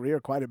helped his career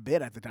quite a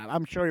bit at the time.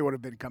 I'm sure he would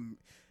have become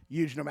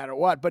huge no matter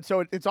what. But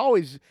so it's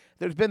always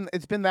it's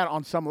been that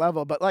on some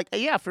level. But like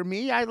for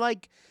me I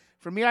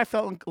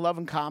felt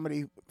loving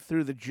comedy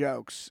through the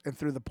jokes and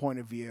through the point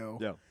of view.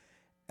 Yeah.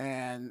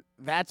 And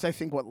that's I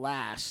think what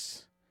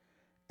lasts.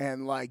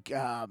 And like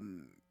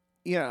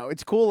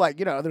it's cool like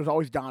there's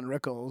always Don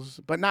Rickles,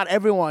 but not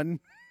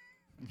everyone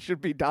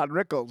should be Don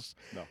Rickles.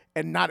 No.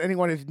 And not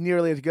anyone is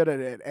nearly as good at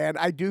it. And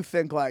I do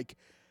think what's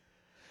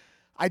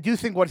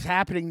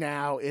happening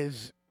now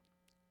is,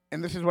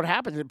 and this is what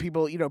happens, that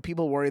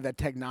people worry that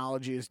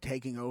technology is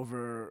taking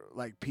over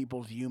like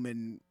people's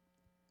human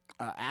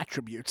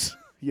attributes,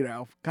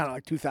 kind of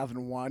like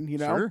 2001,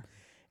 Sure.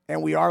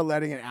 And we are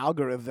letting an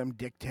algorithm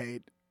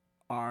dictate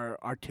our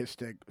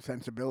artistic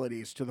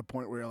sensibilities to the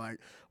point where you're like,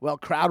 well,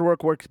 crowd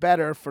work works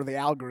better for the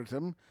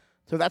algorithm,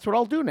 so that's what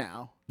I'll do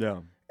now. Yeah.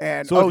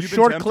 And so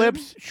short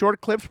clips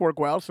work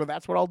well, so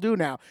that's what I'll do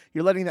now.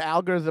 You're letting the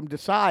algorithm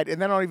decide,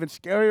 and then on an even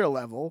scarier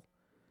level,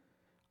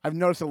 I've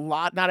noticed a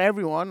lot. Not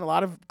everyone. A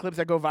lot of clips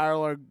that go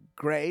viral are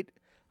great.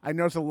 I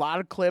noticed a lot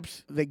of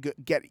clips they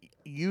get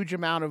huge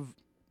amount of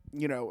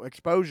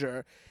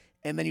exposure,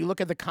 and then you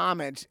look at the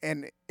comments,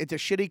 and it's a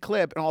shitty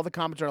clip, and all the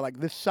comments are like,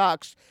 "This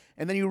sucks,"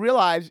 and then you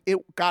realize it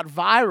got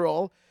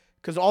viral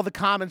because all the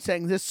comments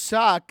saying "this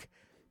suck"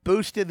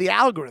 boosted the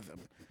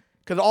algorithm.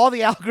 Because all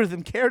the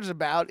algorithm cares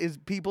about is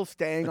people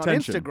staying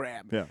Attention. on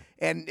Instagram. Yeah.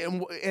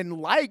 And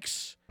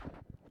likes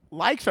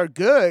are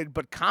good,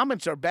 but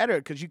comments are better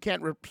because you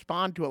can't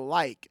respond to a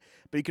like,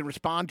 but you can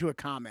respond to a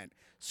comment.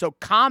 So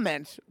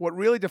comments, what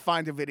really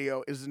defines a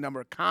video is the number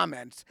of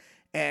comments.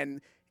 And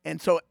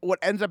so what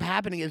ends up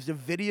happening is the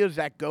videos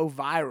that go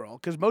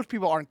viral, because most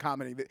people aren't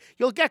commenting.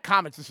 You'll get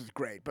comments, this is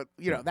great, but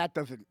that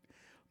doesn't.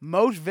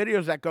 Most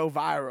videos that go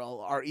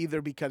viral are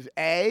either because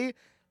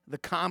the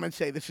comments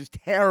say this is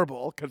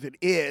terrible because it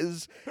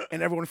is,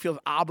 and everyone feels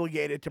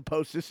obligated to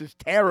post this is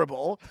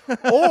terrible,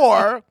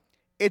 or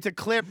it's a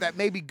clip that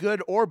may be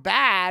good or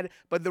bad,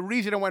 but the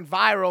reason it went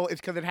viral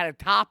is because it had a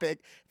topic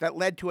that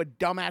led to a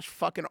dumbass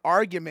fucking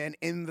argument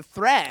in the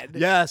thread.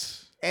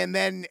 Yes. And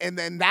then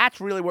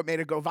that's really what made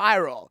it go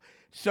viral.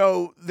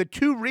 So the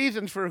two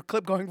reasons for a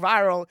clip going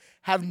viral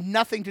have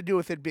nothing to do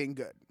with it being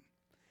good.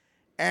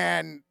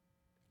 And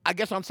I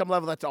guess on some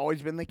level that's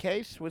always been the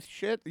case with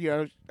shit,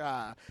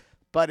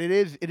 but it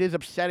is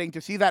upsetting to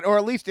see that, or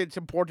at least it's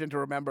important to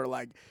remember,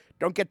 like,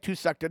 don't get too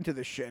sucked into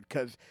this shit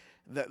because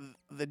the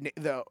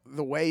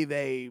way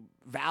they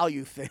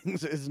value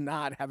things is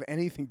not have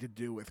anything to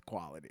do with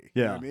quality.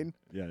 Yeah. You know what I mean?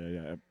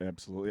 Yeah,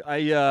 absolutely.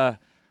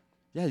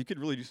 You could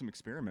really do some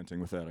experimenting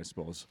with that, I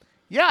suppose.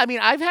 Yeah, I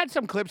mean, I've had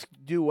some clips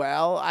do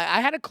well.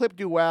 I had a clip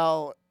do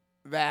well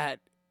and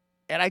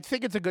I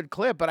think it's a good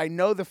clip, but I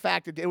know the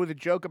fact that it was a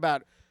joke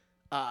about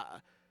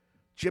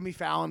Jimmy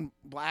Fallon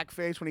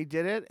blackface when he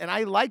did it, and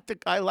I liked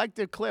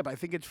the clip. I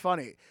think it's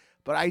funny,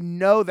 but I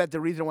know that the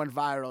reason it went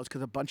viral is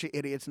because a bunch of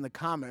idiots in the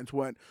comments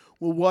went,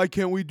 "Well, why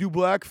can't we do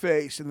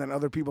blackface?" And then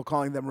other people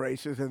calling them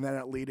racist, and then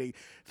it leading.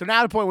 So now,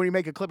 at the point when you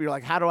make a clip, you're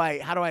like, "How do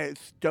I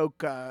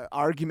stoke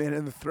argument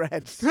in the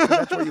threads?"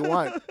 That's what you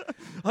want.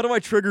 How do I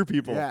trigger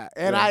people? Yeah,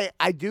 and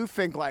I do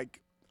think like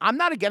I'm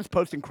not against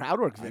posting crowd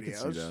work videos,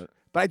 I can see that.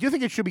 but I do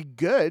think it should be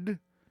good.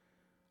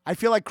 I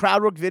feel like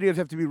crowd work videos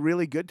have to be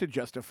really good to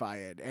justify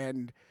it,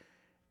 and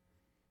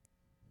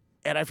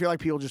I feel like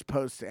people just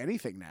post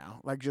anything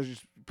now, like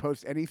just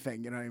post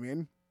anything. You know what I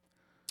mean?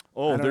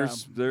 Oh,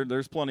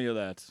 there's plenty of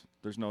that.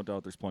 There's no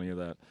doubt. There's plenty of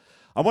that.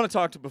 I want to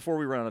talk before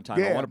we run out of time.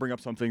 Yeah. I want to bring up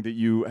something that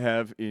you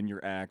have in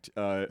your act.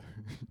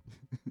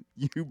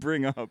 You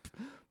bring up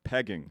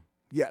pegging.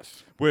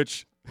 Yes.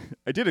 Which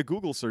I did a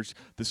Google search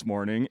this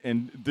morning,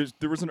 and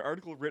there was an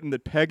article written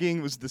that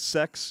pegging was the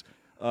sex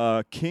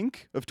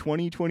kink of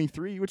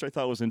 2023, which I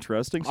thought was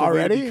interesting. So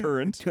already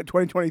current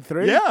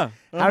 2023. Yeah.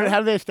 Uh-huh. How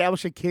do they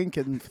establish a kink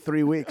in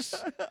 3 weeks?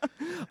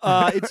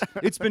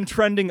 It's been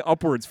trending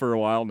upwards for a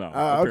while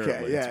now. Okay,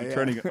 apparently. yeah, It's been yeah.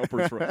 trending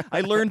upwards. I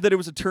learned that it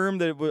was a term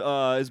that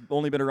has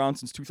only been around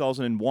since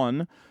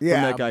 2001 from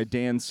Yeah. that guy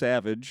Dan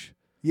Savage.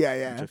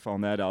 Yeah. Which I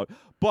found that out.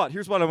 But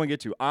here's what I want to get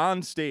to.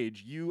 On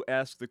stage, you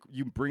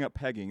bring up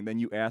pegging, and then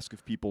you ask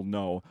if people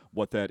know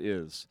what that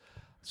is.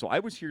 So I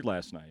was here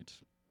last night,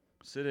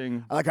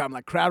 sitting. I like how I'm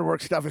like, crowd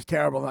work stuff is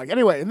terrible. I'm like,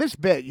 anyway, in this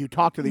bit, you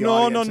talk to the No.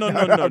 audience. No.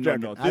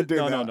 I do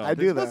that.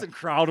 This wasn't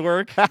crowd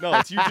work. No,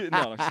 it's you.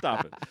 No,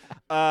 stop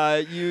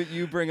it.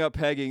 You bring up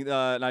pegging,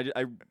 and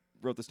I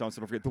wrote this down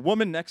so don't forget. The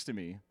woman next to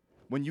me,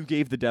 when you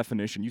gave the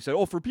definition, you said,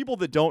 "Oh, for people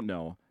that don't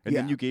know," and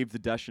then you gave the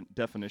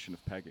definition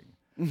of pegging.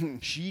 Mm-hmm.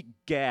 She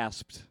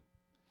gasped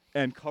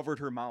and covered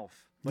her mouth.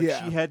 Like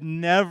she had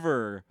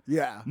never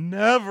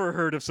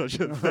heard of such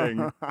a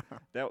thing.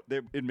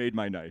 It made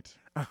my night.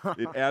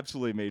 It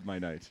absolutely made my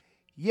night.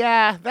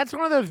 Yeah, that's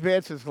one of those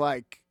bits. Is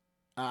like,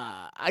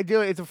 I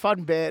do it. It's a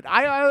fun bit.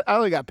 I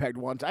only got pegged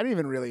once. I didn't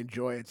even really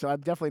enjoy it, so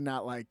I'm definitely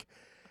not like.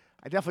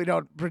 I definitely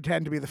don't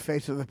pretend to be the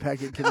face of the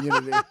pegging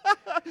community.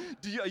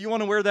 Do you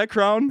want to wear that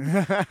crown?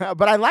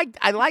 But I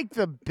like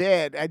the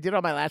bit. I did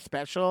on my last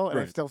special, and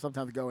I still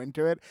sometimes go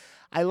into it.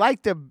 I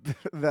like the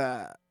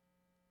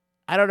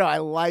I don't know. I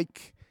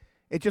like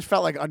it. Just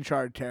felt like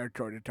uncharted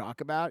territory to talk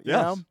about, you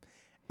know.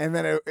 And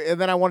then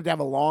I wanted to have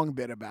a long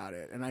bit about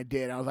it, and I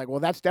did. I was like, well,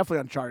 that's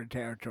definitely uncharted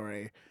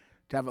territory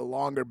to have a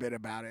longer bit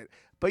about it.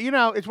 But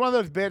it's one of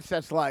those bits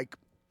that's like,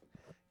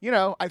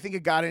 I think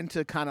it got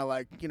into kind of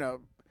like, the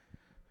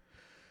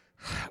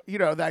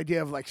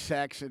idea of like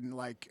sex and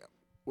like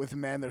with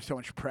men, there's so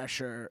much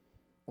pressure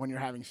when you're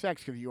having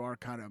sex because you are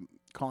kind of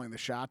calling the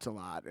shots a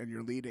lot and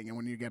you're leading, and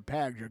when you get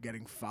pegged, you're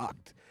getting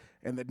fucked.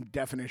 And the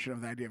definition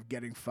of the idea of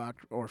getting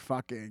fucked or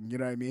fucking, you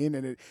know what I mean?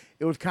 And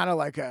it was kind of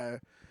like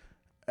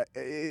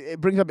it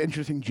brings up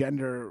interesting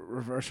gender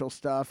reversal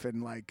stuff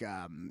and like,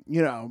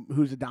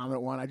 who's the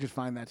dominant one. I just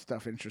find that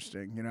stuff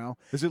interesting,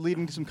 Is it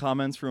leading to some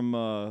comments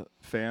from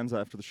fans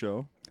after the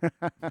show?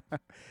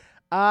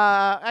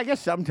 I guess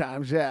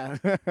sometimes, yeah.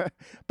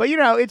 But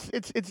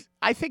it's.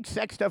 I think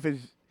sex stuff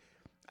is.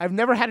 I've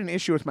never had an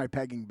issue with my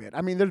pegging bit.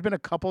 I mean, there's been a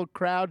couple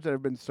crowds that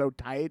have been so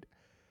tight,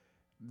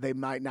 they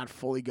might not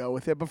fully go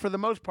with it. But for the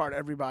most part,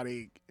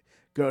 everybody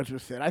goes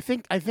with it. I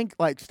think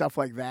like stuff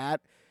like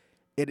that,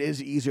 it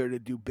is easier to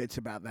do bits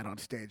about that on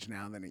stage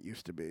now than it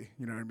used to be.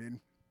 You know what I mean?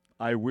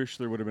 I wish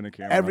there would have been a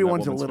camera.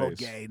 Everyone's on a little face.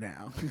 gay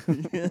now.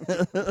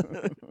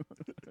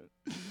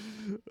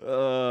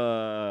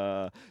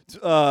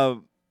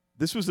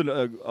 This was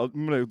I'm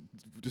gonna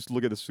just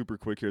look at this super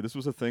quick here. This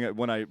was a thing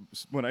when I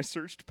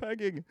searched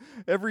pegging.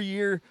 Every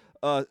year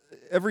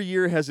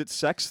has its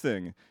sex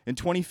thing. In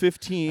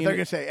 2015, they're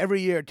gonna say every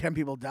year 10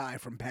 people die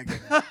from pegging.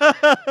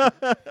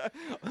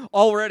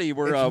 Already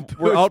we're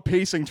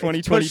outpacing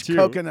 2022.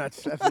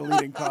 Coconuts as the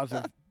leading cause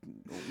of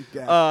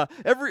death.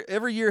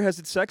 Every year has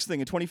its sex thing.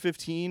 In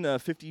 2015,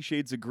 50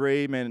 Shades of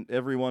Grey, man,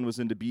 everyone was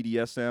into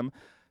BDSM.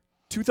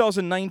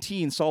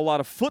 2019 saw a lot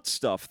of foot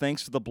stuff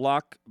thanks to the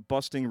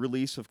blockbusting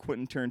release of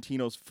Quentin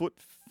Tarantino's foot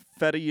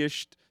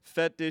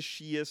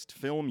fetishiest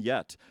film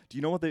yet. Do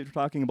you know what they were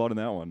talking about in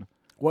that one?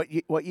 What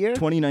year?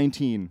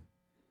 2019.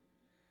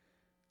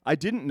 I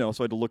didn't know,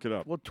 so I had to look it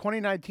up. Well,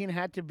 2019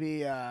 had to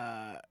be.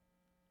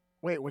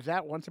 Wait, was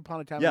that Once Upon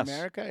a Time Yes. in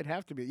America? It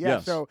have to be. Yeah.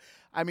 Yes. So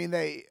I mean,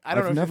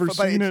 I've never seen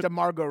but it. it's the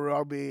Margot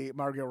Robbie in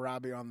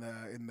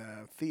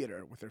the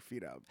theater with her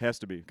feet up. Has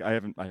to be. I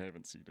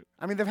haven't seen it.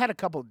 I mean, they've had a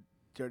couple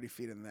dirty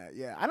feet in that.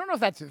 Yeah, I don't know if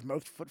that's his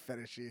most foot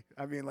fetishy.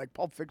 I mean, like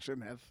Pulp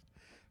Fiction has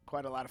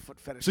quite a lot of foot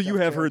fetish. So you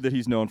have heard that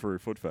he's known for a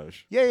foot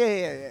fetish?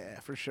 Yeah,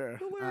 for sure.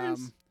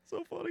 Hilarious.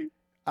 So funny.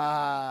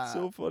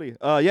 So So funny.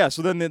 Yeah.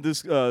 So then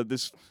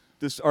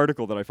this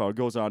article that I found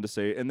goes on to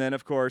say, and then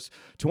of course,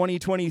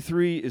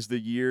 2023 is the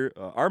year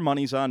our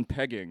money's on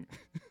pegging.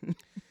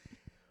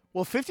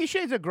 Well, 50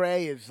 Shades of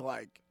Grey is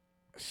like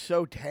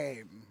so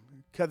tame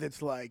because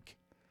it's like.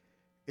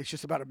 It's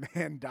just about a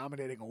man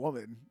dominating a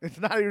woman. It's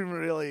not even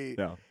really.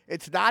 No.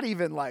 It's not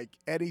even like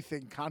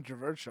anything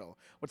controversial.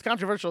 What's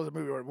controversial is a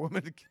movie where a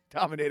woman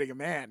dominating a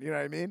man. You know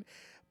what I mean?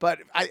 But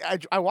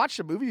I watched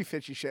a movie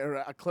 50 Shades, or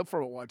a clip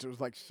from it once. It was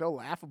like so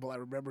laughable. I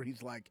remember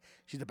he's like,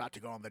 she's about to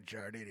go on the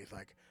journey, and he's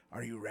like,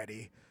 "Are you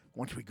ready?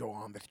 Once we go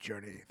on this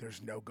journey,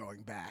 there's no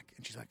going back."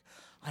 And she's like,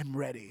 "I'm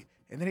ready."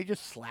 And then he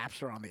just slaps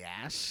her on the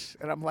ass,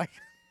 and I'm like,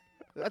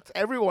 "That's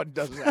everyone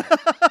does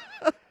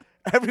that."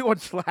 Everyone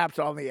slaps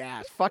on the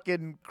ass.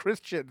 Fucking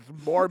Christians,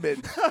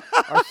 Mormons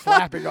are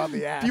slapping on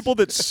the ass. People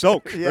that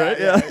soak, right?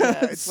 Yeah.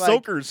 It's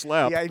Soakers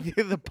slap. Yeah,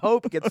 the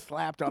Pope gets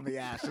slapped on the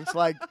ass. It's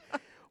like,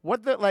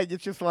 what the, like,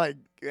 it's just like,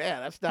 yeah,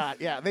 that's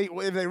not, yeah.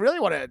 If they really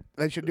want to,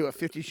 they should do a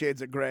 50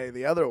 Shades of Grey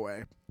the other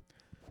way.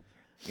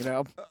 You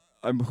know?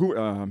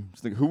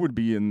 Who would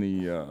be in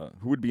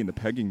the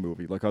pegging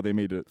movie? Like how they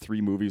made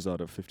 3 movies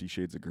out of 50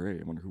 Shades of Grey.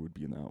 I wonder who would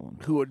be in that one.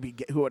 Who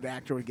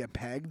actor would get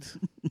pegged?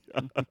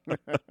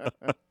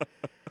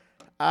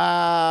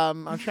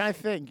 I'm trying to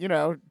think.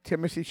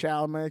 Timothée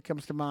Chalamet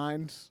comes to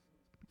mind.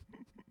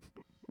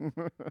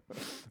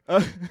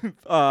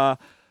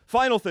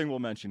 Final thing we'll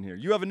mention here.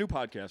 You have a new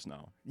podcast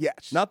now.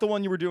 Yes. Not the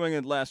one you were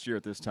doing last year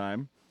at this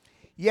time.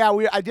 Yeah,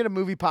 I did a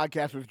movie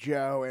podcast with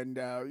Joe, and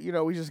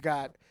we just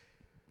got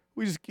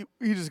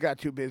he just got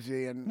too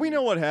busy, and we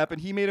know what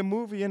happened. He made a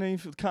movie in a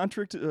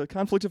conflict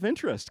of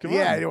interest. Come on.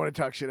 Yeah, I don't want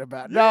to talk shit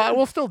about it. No,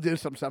 we'll still do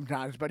some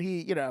sometimes, but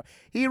he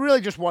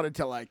really just wanted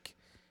to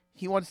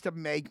he wants to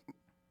make.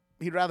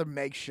 He'd rather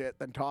make shit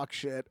than talk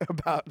shit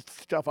about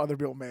stuff other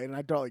people made, and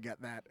I totally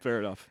get that. Fair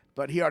enough.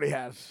 But he already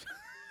has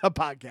a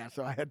podcast,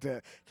 so I had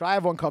to. So I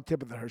have one called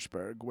Tip of the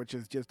Hirschberg, which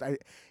is just I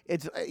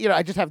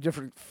just have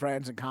different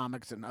friends and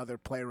comics and other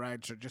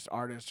playwrights or just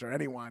artists or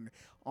anyone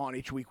on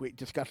each week. We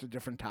discuss a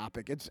different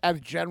topic. It's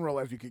as general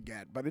as you could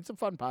get, but it's a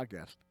fun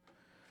podcast.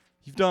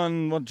 You've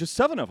done just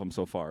 7 of them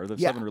so far. The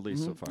 7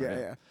 released so far.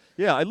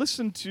 Yeah. I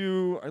listened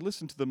to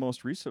the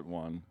most recent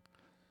one.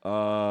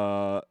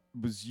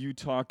 Was you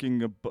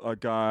talking a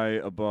guy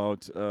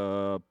about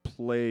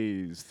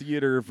plays,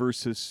 theater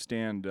versus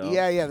stand-up?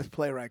 Yeah, this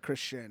playwright,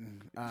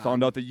 Christian.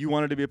 Found out that you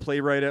wanted to be a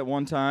playwright at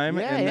one time.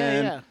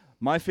 Yeah.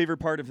 My favorite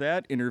part of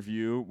that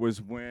interview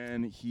was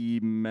when he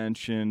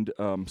mentioned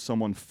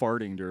someone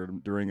farting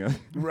during a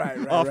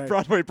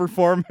off-Broadway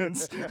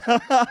performance.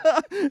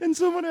 And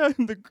someone had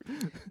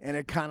and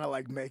it kind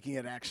of making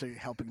it actually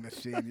helping the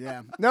scene,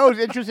 yeah. No, it was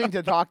interesting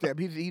to talk to him.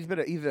 He's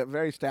a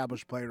very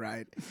established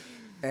playwright.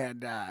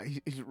 And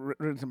he's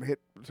written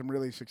some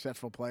really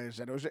successful plays,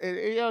 and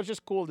it was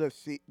just cool to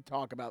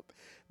talk about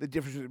the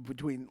difference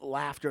between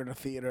laughter in a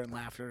theater and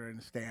laughter in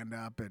stand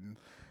up, and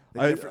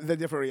the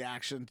different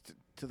reactions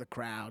to the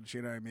crowds.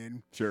 You know what I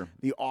mean? Sure.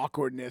 The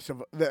awkwardness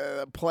of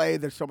the play.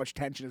 There's so much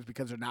tension is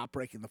because they're not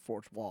breaking the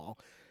fourth wall.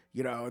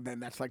 And then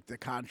that's the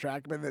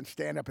contract. But then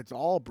stand up, it's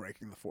all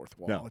breaking the fourth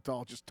wall. Yeah. It's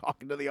all just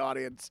talking to the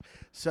audience.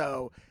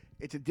 So.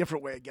 It's a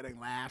different way of getting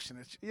laughs, and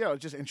it's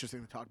just interesting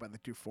to talk about the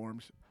two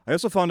forms. I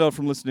also found out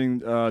from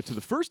listening to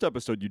the first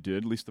episode you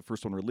did, at least the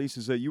first one released,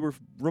 is that you were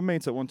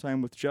roommates at one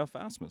time with Jeff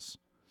Asmus.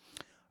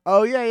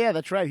 Oh yeah,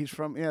 that's right. He's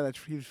from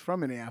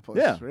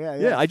Minneapolis.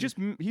 Yeah.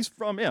 He's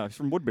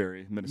from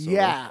Woodbury, Minnesota.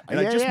 Yeah, and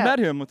I just met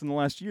him within the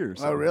last year.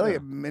 So, oh really? Yeah.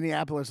 A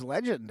Minneapolis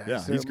legend.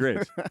 Yeah, he's great.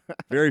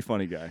 Very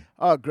funny guy.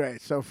 Oh,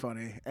 great, so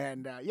funny.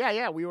 And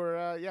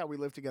we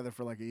lived together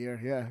for a year.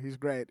 Yeah, he's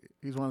great.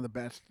 He's one of the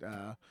best.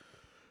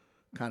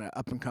 Kind of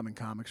up-and-coming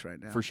comics right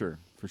now. For sure.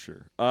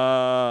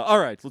 All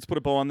right, let's put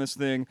a bow on this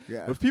thing.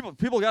 Yeah. If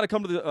people got to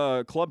come to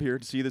the club here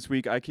to see this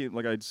week. I came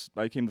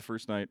the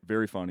first night.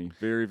 Very funny.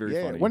 Very, very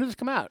funny. When does this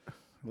come out?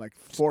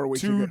 4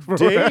 weeks ago.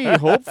 Today,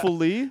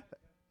 hopefully.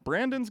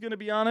 Brandon's going to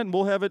be on it, and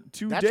we'll have it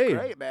today. That's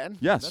great, man.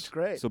 Yes. That's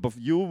great. So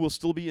you will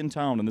still be in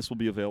town, and this will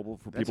be available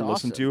for people to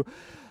awesome. listen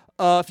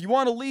to. If you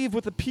want to leave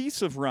with a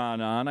piece of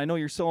Ron on, I know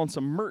you're selling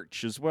some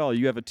merch as well.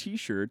 You have a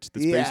T-shirt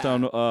that's based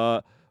on...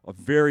 a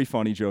very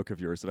funny joke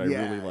of yours that I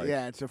really like.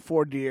 Yeah, it's a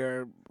Ford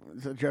Deer.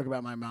 It's a joke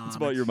about my mom. It's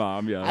about your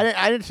mom, yeah.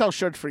 I didn't sell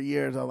shirts for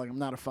years. I was I'm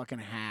not a fucking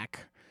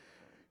hack.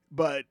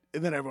 And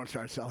then everyone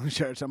started selling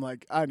shirts. I'm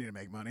like, I need to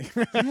make money.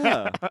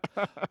 Yeah.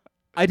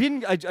 I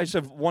just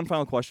have one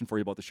final question for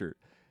you about the shirt.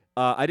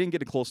 I didn't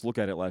get a close look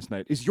at it last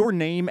night. Is your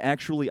name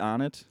actually on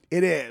it?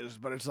 It is,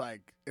 but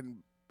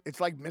it's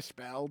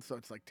misspelled, so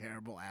it's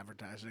terrible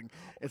advertising.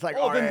 It's then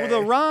with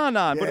a Ron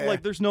on,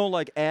 but there's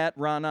no at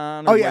Ron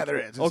on. Oh yeah, there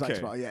is. It's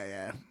okay.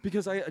 Yeah.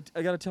 Because I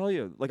got to tell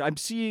you, I'm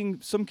seeing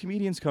some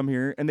comedians come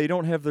here and they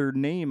don't have their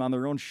name on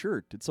their own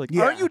shirt. It's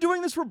aren't you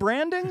doing this for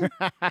branding?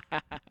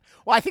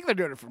 Well, I think they're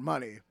doing it for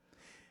money.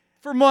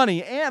 For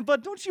money,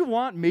 but don't you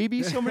want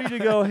maybe somebody to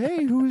go,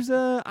 hey, who's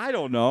I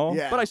don't know.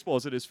 Yeah. But I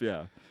suppose it is,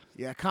 yeah.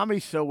 Yeah,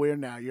 comedy's so weird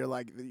now. You're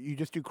you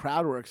just do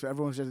crowd work, so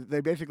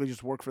they basically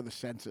just work for the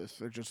census.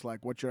 They're just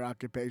what's your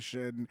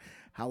occupation?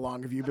 How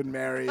long have you been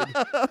married?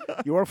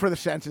 You work for the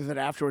census, and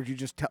afterwards you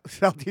just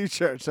sell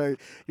T-shirts. So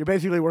you're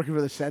basically working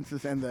for the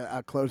census and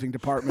the closing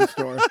department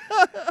store.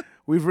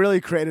 We've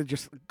really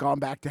gone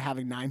back to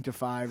having 9 to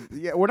 5.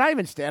 Yeah, we're not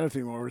even stand-up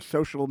anymore. We're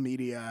social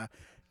media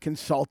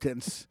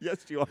consultants.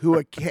 Yes, you are.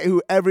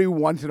 Who every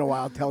once in a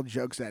while tell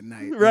jokes at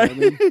night. Right.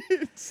 You know what I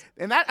mean?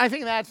 And I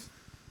think that's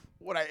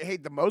what I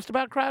hate the most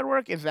about crowd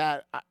work is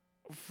that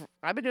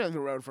I've been doing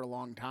the road for a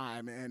long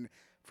time, and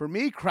for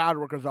me, crowd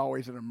work is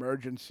always an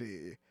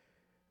emergency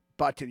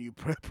button you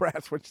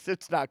press when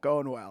shit's not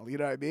going well. You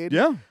know what I mean?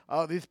 Yeah.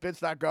 Oh, this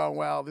bit's not going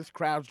well. This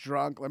crowd's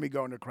drunk. Let me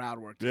go into crowd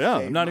work. Yeah,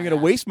 I'm not even going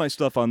to waste my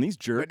stuff on these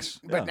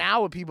jerks. But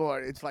now what people are,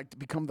 it's to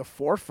become the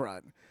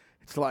forefront.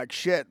 It's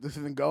shit, this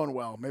isn't going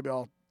well. Maybe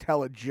I'll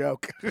tell a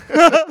joke. In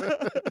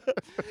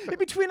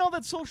between all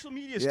that social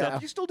media stuff,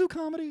 do you still do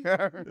comedy?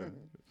 Yeah.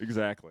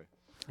 Exactly.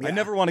 Yeah. I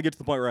never want to get to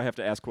the point where I have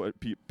to ask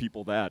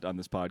people that on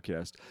this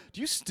podcast.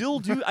 Do you still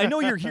do? I know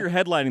you're here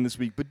headlining this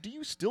week, but do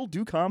you still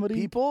do comedy?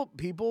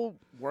 People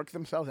work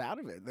themselves out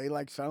of it. They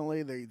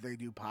suddenly they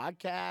do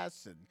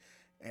podcasts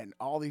and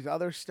all these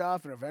other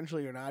stuff, and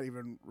eventually you're not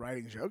even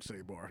writing jokes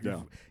anymore.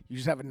 Yeah. You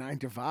just have a 9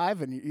 to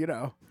 5,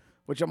 and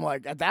which I'm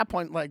at that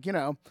point,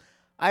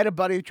 I had a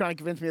buddy trying to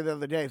convince me the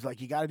other day. He's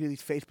you got to do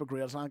these Facebook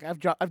reels. I'm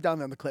I've done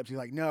them, the clips. He's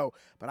like, no,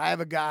 but I have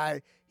a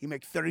guy. He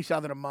makes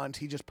 $30,000 a month.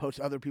 He just posts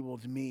other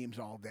people's memes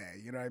all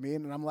day. You know what I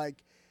mean? And I'm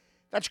like,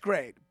 that's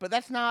great, but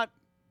that's not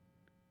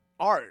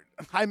art.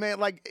 I mean,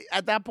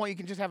 at that point, you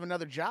can just have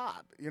another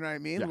job. You know what I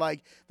mean? Yeah.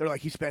 They're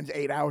he spends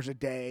 8 hours a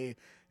day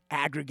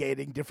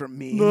aggregating different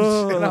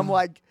memes, and I'm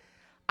like,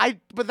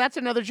 but that's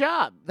another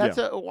job.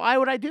 Why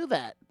would I do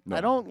that? No.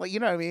 I don't, you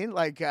know what I mean?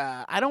 Like,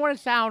 I don't want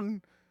to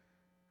sound.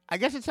 I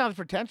guess it sounds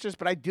pretentious,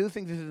 but I do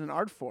think this is an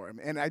art form,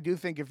 and I do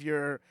think if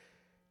you're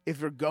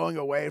going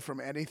away from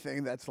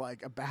anything that's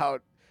like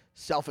about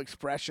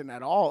self-expression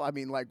at all, I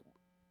mean, like,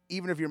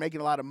 even if you're making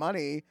a lot of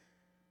money,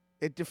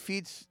 it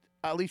defeats,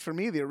 at least for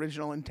me, the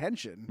original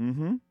intention.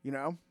 Mm-hmm. You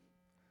know,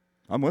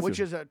 I'm with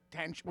you.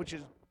 Which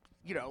is,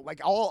 you know,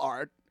 like all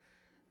art,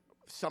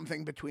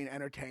 something between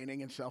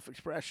entertaining and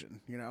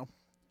self-expression. You know,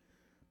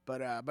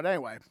 but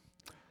anyway.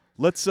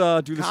 Let's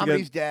do this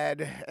Comedy's again.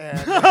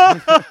 Dead.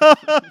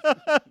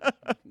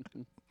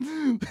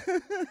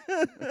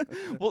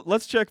 Well,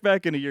 let's check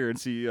back in a year and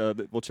see.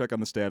 We'll check on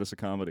the status of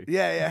comedy.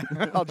 Yeah.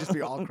 I'll just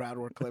be all crowd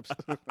work clips.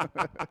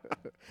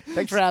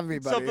 Thanks for having me,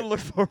 buddy. Something to look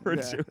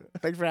forward to.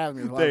 Thanks for having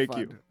me. It was a lot of Thank fun.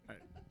 you. All right.